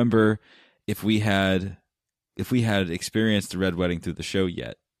can't remember if we had experienced the Red Wedding through the show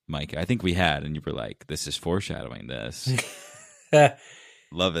yet, Mike. I think we had, and you were like, "This is foreshadowing this."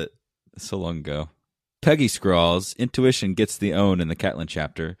 Love it. So long ago. Peggy scrawls, intuition gets the own in the Catelyn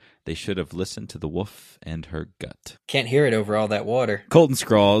chapter. They should have listened to the wolf and her gut. Can't hear it over all that water. Colton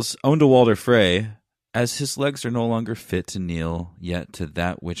scrawls, own to Walder Frey, as his legs are no longer fit to kneel, yet to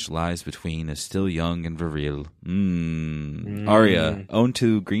that which lies between is still young and virile. Arya, own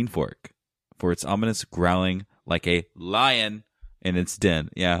to Greenfork, for its ominous growling like a lion in its den.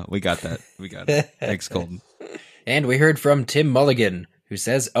 Yeah, we got that. We got it. Thanks, Colton. And we heard from Tim Mulligan, who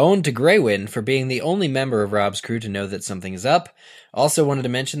says, own to Greywyn for being the only member of Robb's crew to know that something is up. Also wanted to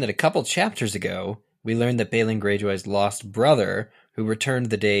mention that a couple chapters ago, we learned that Balon Greyjoy's lost brother, who returned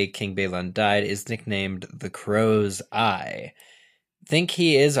the day King Balon died, is nicknamed the Crow's Eye. Think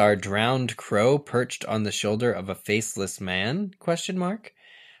he is our drowned crow perched on the shoulder of a faceless man? ?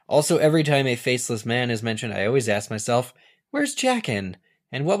 Also, every time a faceless man is mentioned, I always ask myself, where's Jaqen?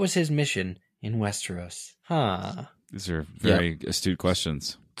 And what was his mission in Westeros? These are very astute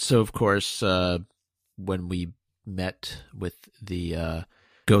questions. So, of course, when we met with the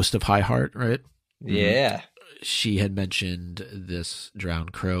Ghost of High Heart, right? Yeah. She had mentioned this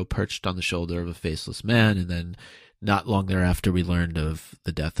drowned crow perched on the shoulder of a faceless man, and then not long thereafter we learned of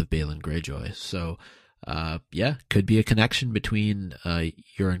the death of Balon Greyjoy. So, could be a connection between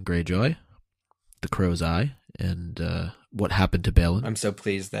Euron Greyjoy, the Crow's Eye, and what happened to Balon. I'm so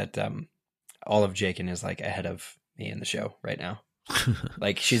pleased that all of Jaqen is like ahead of me in the show right now.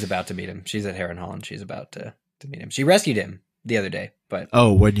 Like she's about to meet him. She's at Harrenhal and she's about to meet him. She rescued him the other day, but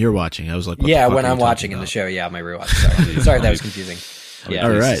when you're watching, I was like, what yeah, the fuck when are you I'm watching talking in the about? show, yeah, my rewatch. Sorry, that was confusing. Yeah.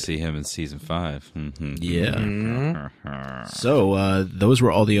 All right. To see him in season 5. Yeah. Mm-hmm. So those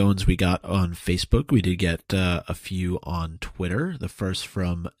were all the owns we got on Facebook. We did get a few on Twitter. The first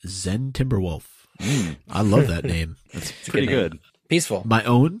from Zen Timberwolf. I love that name. That's pretty good. Peaceful. My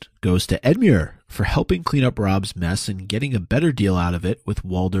own goes to Edmure for helping clean up Robb's mess and getting a better deal out of it with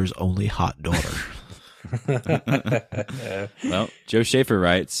Walder's only hot daughter. Well, Joe Schaefer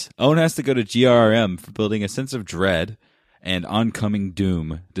writes, Owen has to go to GRM for building a sense of dread and oncoming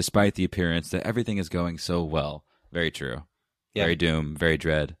doom, despite the appearance that everything is going so well. Very true. Yep. Very doom, very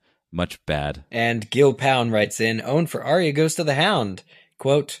dread, much bad. And Gil Pound writes in, own for Arya goes to the Hound.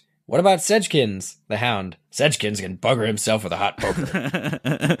 Quote, what about Sedgekins, the Hound? Sedgekins can bugger himself with a hot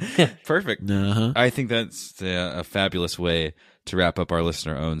poker. Perfect. Uh-huh. I think that's a fabulous way to wrap up our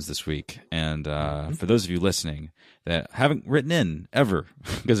listener owns this week. And for those of you listening that haven't written in ever,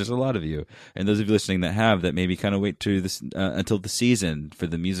 because there's a lot of you, and those of you listening that have, that maybe kind of wait to this until the season for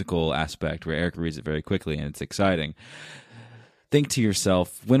the musical aspect where Eric reads it very quickly and it's exciting. Think to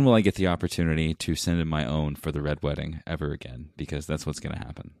yourself, when will I get the opportunity to send in my own for the Red Wedding ever again? Because that's what's going to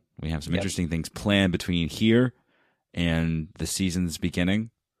happen. We have some interesting things planned between here and the season's beginning.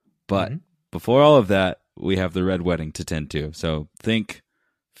 But before all of that, we have the Red Wedding to tend to. So think,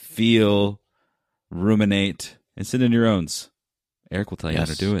 feel, ruminate, and send in your owns. Eric will tell you how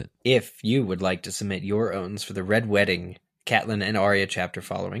to do it. If you would like to submit your owns for the Red Wedding, Catelyn and Arya chapter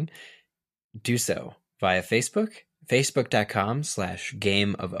following, do so via Facebook.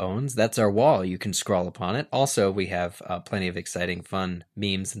 Facebook.com/Game of Owns. That's our wall. You can scroll upon it. Also, we have plenty of exciting, fun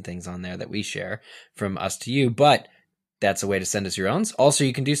memes and things on there that we share from us to you, but that's a way to send us your owns. Also,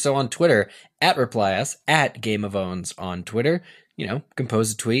 you can do so on Twitter @reply us @Game of Owns on Twitter. You know,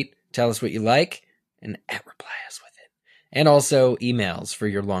 compose a tweet, tell us what you like, and @reply us with it. And also emails for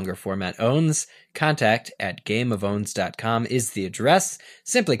your longer format owns. Contact @gameofowns.com is the address.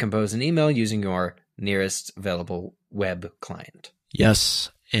 Simply compose an email using your nearest available web client.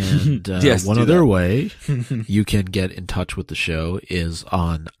 Yes. And Yes, one do other that. way you can get in touch with the show is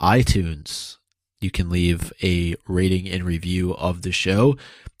on iTunes. You can leave a rating and review of the show.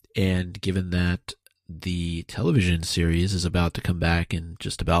 And given that the television series is about to come back in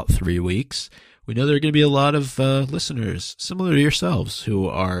just about 3 weeks, we know there are going to be a lot of listeners similar to yourselves who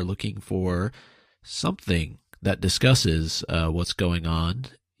are looking for something that discusses what's going on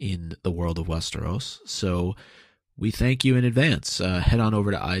in the world of Westeros. So we thank you in advance. Head on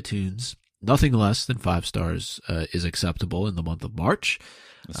over to iTunes. Nothing less than 5 stars is acceptable in the month of March.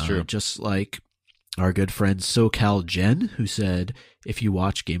 That's true. Just like our good friend SoCal Jen, who said, if you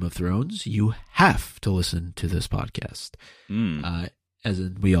watch Game of Thrones, you have to listen to this podcast. As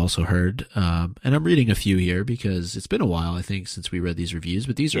we also heard, and I'm reading a few here because it's been a while, I think, since we read these reviews,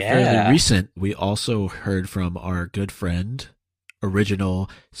 but these are fairly recent. We also heard from our good friend, original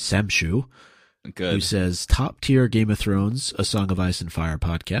Samshu, who says, top tier Game of Thrones, A Song of Ice and Fire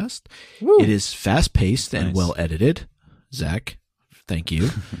podcast. Woo. It is fast paced and well edited. Zach, thank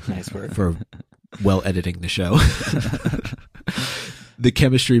you. Nice work. For well editing the show. The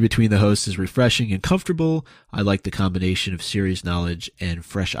chemistry between the hosts is refreshing and comfortable. I like the combination of serious knowledge and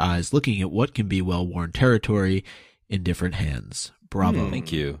fresh eyes looking at what can be well-worn territory in different hands. Bravo.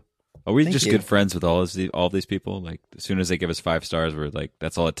 Thank you. Are we just good friends with all of these people? Like, as soon as they give us 5 stars, we're like,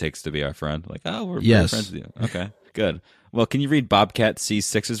 that's all it takes to be our friend. Like, oh, we're friends with you. Okay, good. Well, can you read Bobcat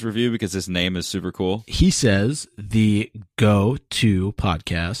C6's review because his name is super cool? He says, the Go To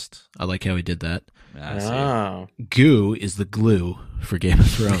podcast. I like how he did that. Goo is the glue for Game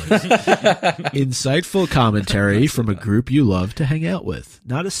of Thrones. Insightful commentary from a group you love to hang out with.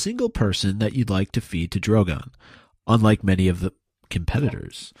 Not a single person that you'd like to feed to Drogon, unlike many of the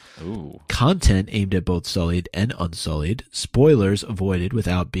competitors. Ooh. Content aimed at both Sullied and Unsullied. Spoilers avoided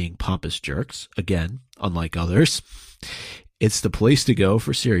without being pompous jerks. Again, unlike others. It's the place to go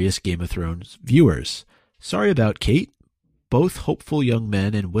for serious Game of Thrones viewers. Sorry about Kate. Both hopeful young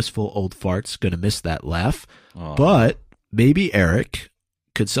men and wistful old farts gonna miss that laugh. Aww. But maybe Eric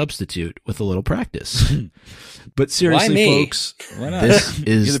could substitute with a little practice. But seriously, folks, this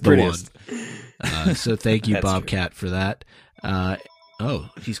is the one. So thank you, Bobcat, for that.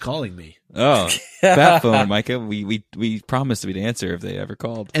 He's calling me. Oh, bat phone, Micah. We promised we'd answer if they ever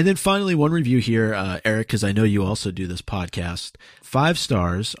called. And then finally, one review here, Eric, because I know you also do this podcast. 5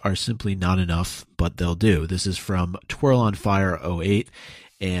 stars are simply not enough, but they'll do. This is from Twirl on Fire 08,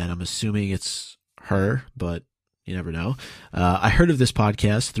 and I'm assuming it's her, but you never know. I heard of this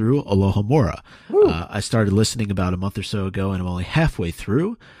podcast through Aloha Mora. I started listening about a month or so ago, and I'm only halfway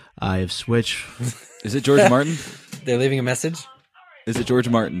through. I have switched. Is it George Martin? They're leaving a message? Is it George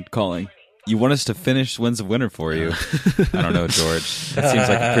Martin calling? You want us to finish Winds of Winter for you. I don't know, George. That seems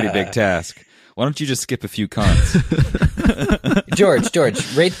like a pretty big task. Why don't you just skip a few cons?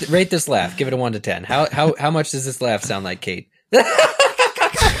 George, rate this laugh. Give it a 1 to 10. How much does this laugh sound like Kate?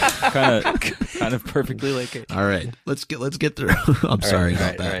 kind of perfectly like Kate. All right, let's get through. I'm sorry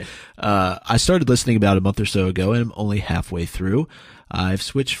about that. I started listening about a month or so ago, and I'm only halfway through. I've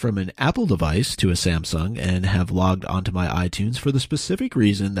switched from an Apple device to a Samsung and have logged onto my iTunes for the specific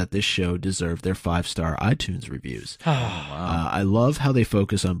reason that this show deserved their 5-star iTunes reviews. Wow. I love how they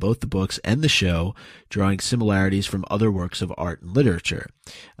focus on both the books and the show, drawing similarities from other works of art and literature.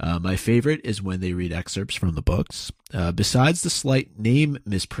 My favorite is when they read excerpts from the books. Besides the slight name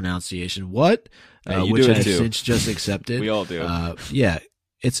mispronunciation, which I've since just accepted. We all do. Yeah.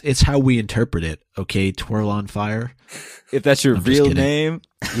 It's how we interpret it, okay? Twirl on Fire. If that's your real name.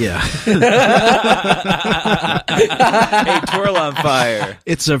 Yeah. Hey, Twirl on Fire.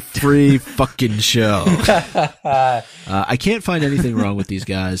 It's a free fucking show. I can't find anything wrong with these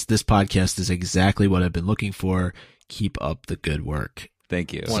guys. This podcast is exactly what I've been looking for. Keep up the good work.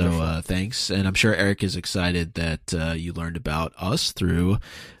 Thank you. So thanks. And I'm sure Eric is excited that you learned about us through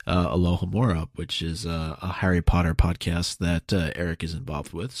Aloha Mora, which is a Harry Potter podcast that Eric is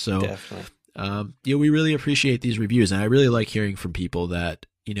involved with. So definitely. We really appreciate these reviews. And I really like hearing from people that,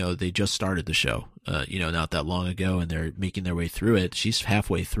 they just started the show, not that long ago, and they're making their way through it. She's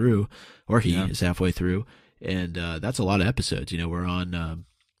halfway through, or he is halfway through. And that's a lot of episodes. We're on,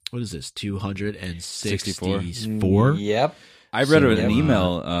 what is this, 264? Yep. I read an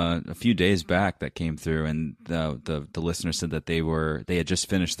email a few days back that came through, and the listener said that they had just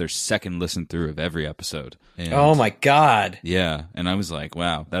finished their second listen through of every episode. And, oh my God! Yeah, and I was like,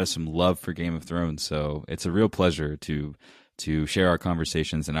 wow, that is some love for Game of Thrones. So it's a real pleasure to share our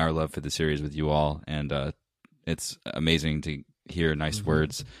conversations and our love for the series with you all, and it's amazing to hear nice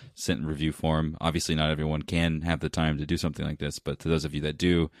words sent in review form. Obviously, not everyone can have the time to do something like this, but to those of you that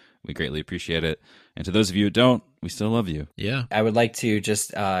do, we greatly appreciate it. And to those of you who don't, we still love you. Yeah. I would like to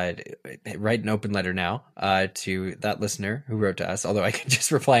just write an open letter now to that listener who wrote to us, although I can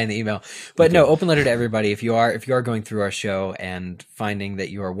just reply in the email. But no, open letter to everybody. If you are going through our show and finding that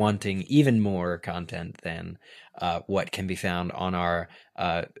you are wanting even more content than what can be found on our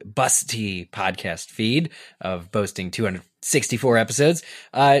Busty podcast feed of boasting 264 episodes.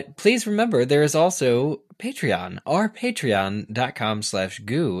 Please remember there is also Patreon. Our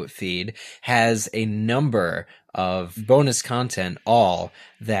patreon.com/goo feed has a number of bonus content, all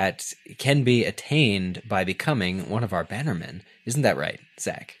that can be attained by becoming one of our bannermen. Isn't that right,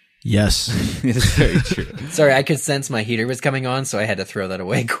 Zach? Yes. It's very true. Sorry, I could sense my heater was coming on, so I had to throw that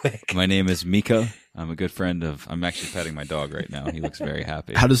away quick. My name is Mika. I'm a good friend of. I'm actually petting my dog right now. He looks very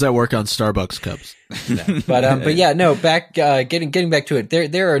happy. How does that work on Starbucks cups? No. But yeah, no. Back getting back to it.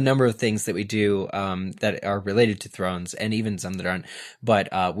 There are a number of things that we do that are related to Thrones, and even some that aren't,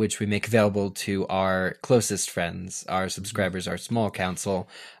 but which we make available to our closest friends, our subscribers, our small council,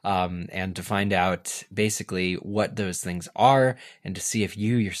 and to find out basically what those things are, and to see if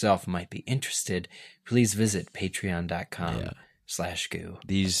you yourself might be interested, please visit patreon.com/goo.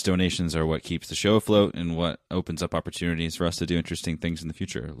 These donations are what keeps the show afloat and what opens up opportunities for us to do interesting things in the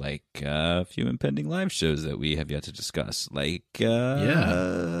future, like a few impending live shows that we have yet to discuss, like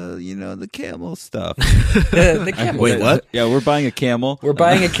the camel stuff. The camel. Wait, what? Yeah, we're buying a camel. We're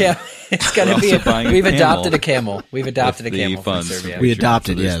buying a camel. It's going to be. We've adopted a camel. We've adopted a camel from Serbia. We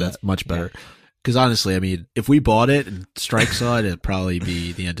adopted. Yeah, that's much better. Because honestly, I mean, if we bought it and Strike saw it, it'd probably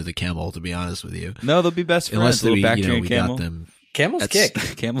be the end of the camel. To be honest with you, no, they'll be best unless friends. we Bactrian we camel. got them. Camels kick.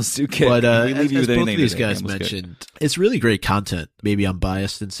 Camels do kick. But we leave as you with both anything of these today. guys Camels mentioned, it's really great content. Maybe I'm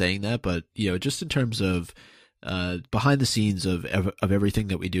biased in saying that, but just in terms of behind the scenes of everything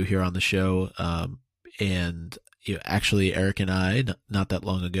that we do here on the show, and actually Eric and I not that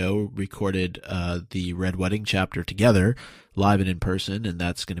long ago recorded the Red Wedding chapter together, live and in person, and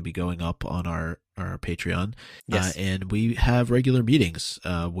that's going to be going up on our Patreon. Yes. And we have regular meetings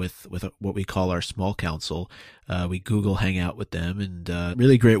with what we call our small council. We Google Hangout with them, and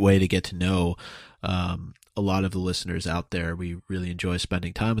really great way to get to know a lot of the listeners out there. We really enjoy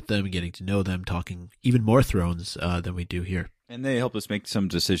spending time with them and getting to know them, talking even more Thrones than we do here. And they helped us make some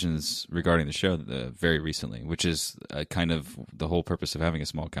decisions regarding the show very recently, which is kind of the whole purpose of having a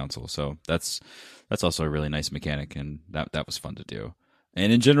small council. So that's also a really nice mechanic, and that was fun to do.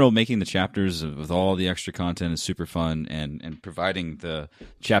 And in general, making the chapters with all the extra content is super fun, and providing the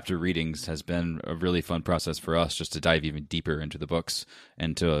chapter readings has been a really fun process for us, just to dive even deeper into the books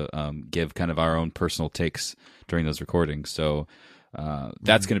and to give kind of our own personal takes during those recordings. So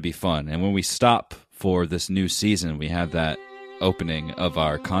that's going to be fun. And when we stop for this new season, we have that opening of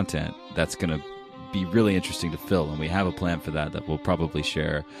our content that's going to be really interesting to fill, and we have a plan for that we'll probably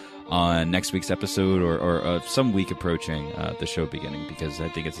share on next week's episode or some week approaching the show beginning, because I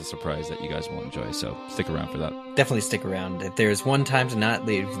think it's a surprise that you guys will enjoy. So stick around for that. Definitely stick around. If there's one time to not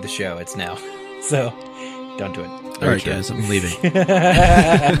leave the show, it's now. So don't do it. All right, guys, I'm leaving.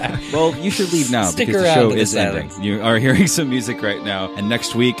 Well, you should leave now Stick because the around show to the is silence. ending. You are hearing some music right now, and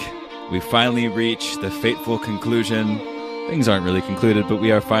next week we finally reach the fateful conclusion. Things aren't really concluded, but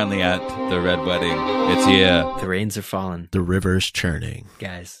we are finally at the Red Wedding. It's here. The rains are falling. The river's churning.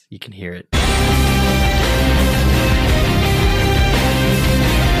 Guys, you can hear it.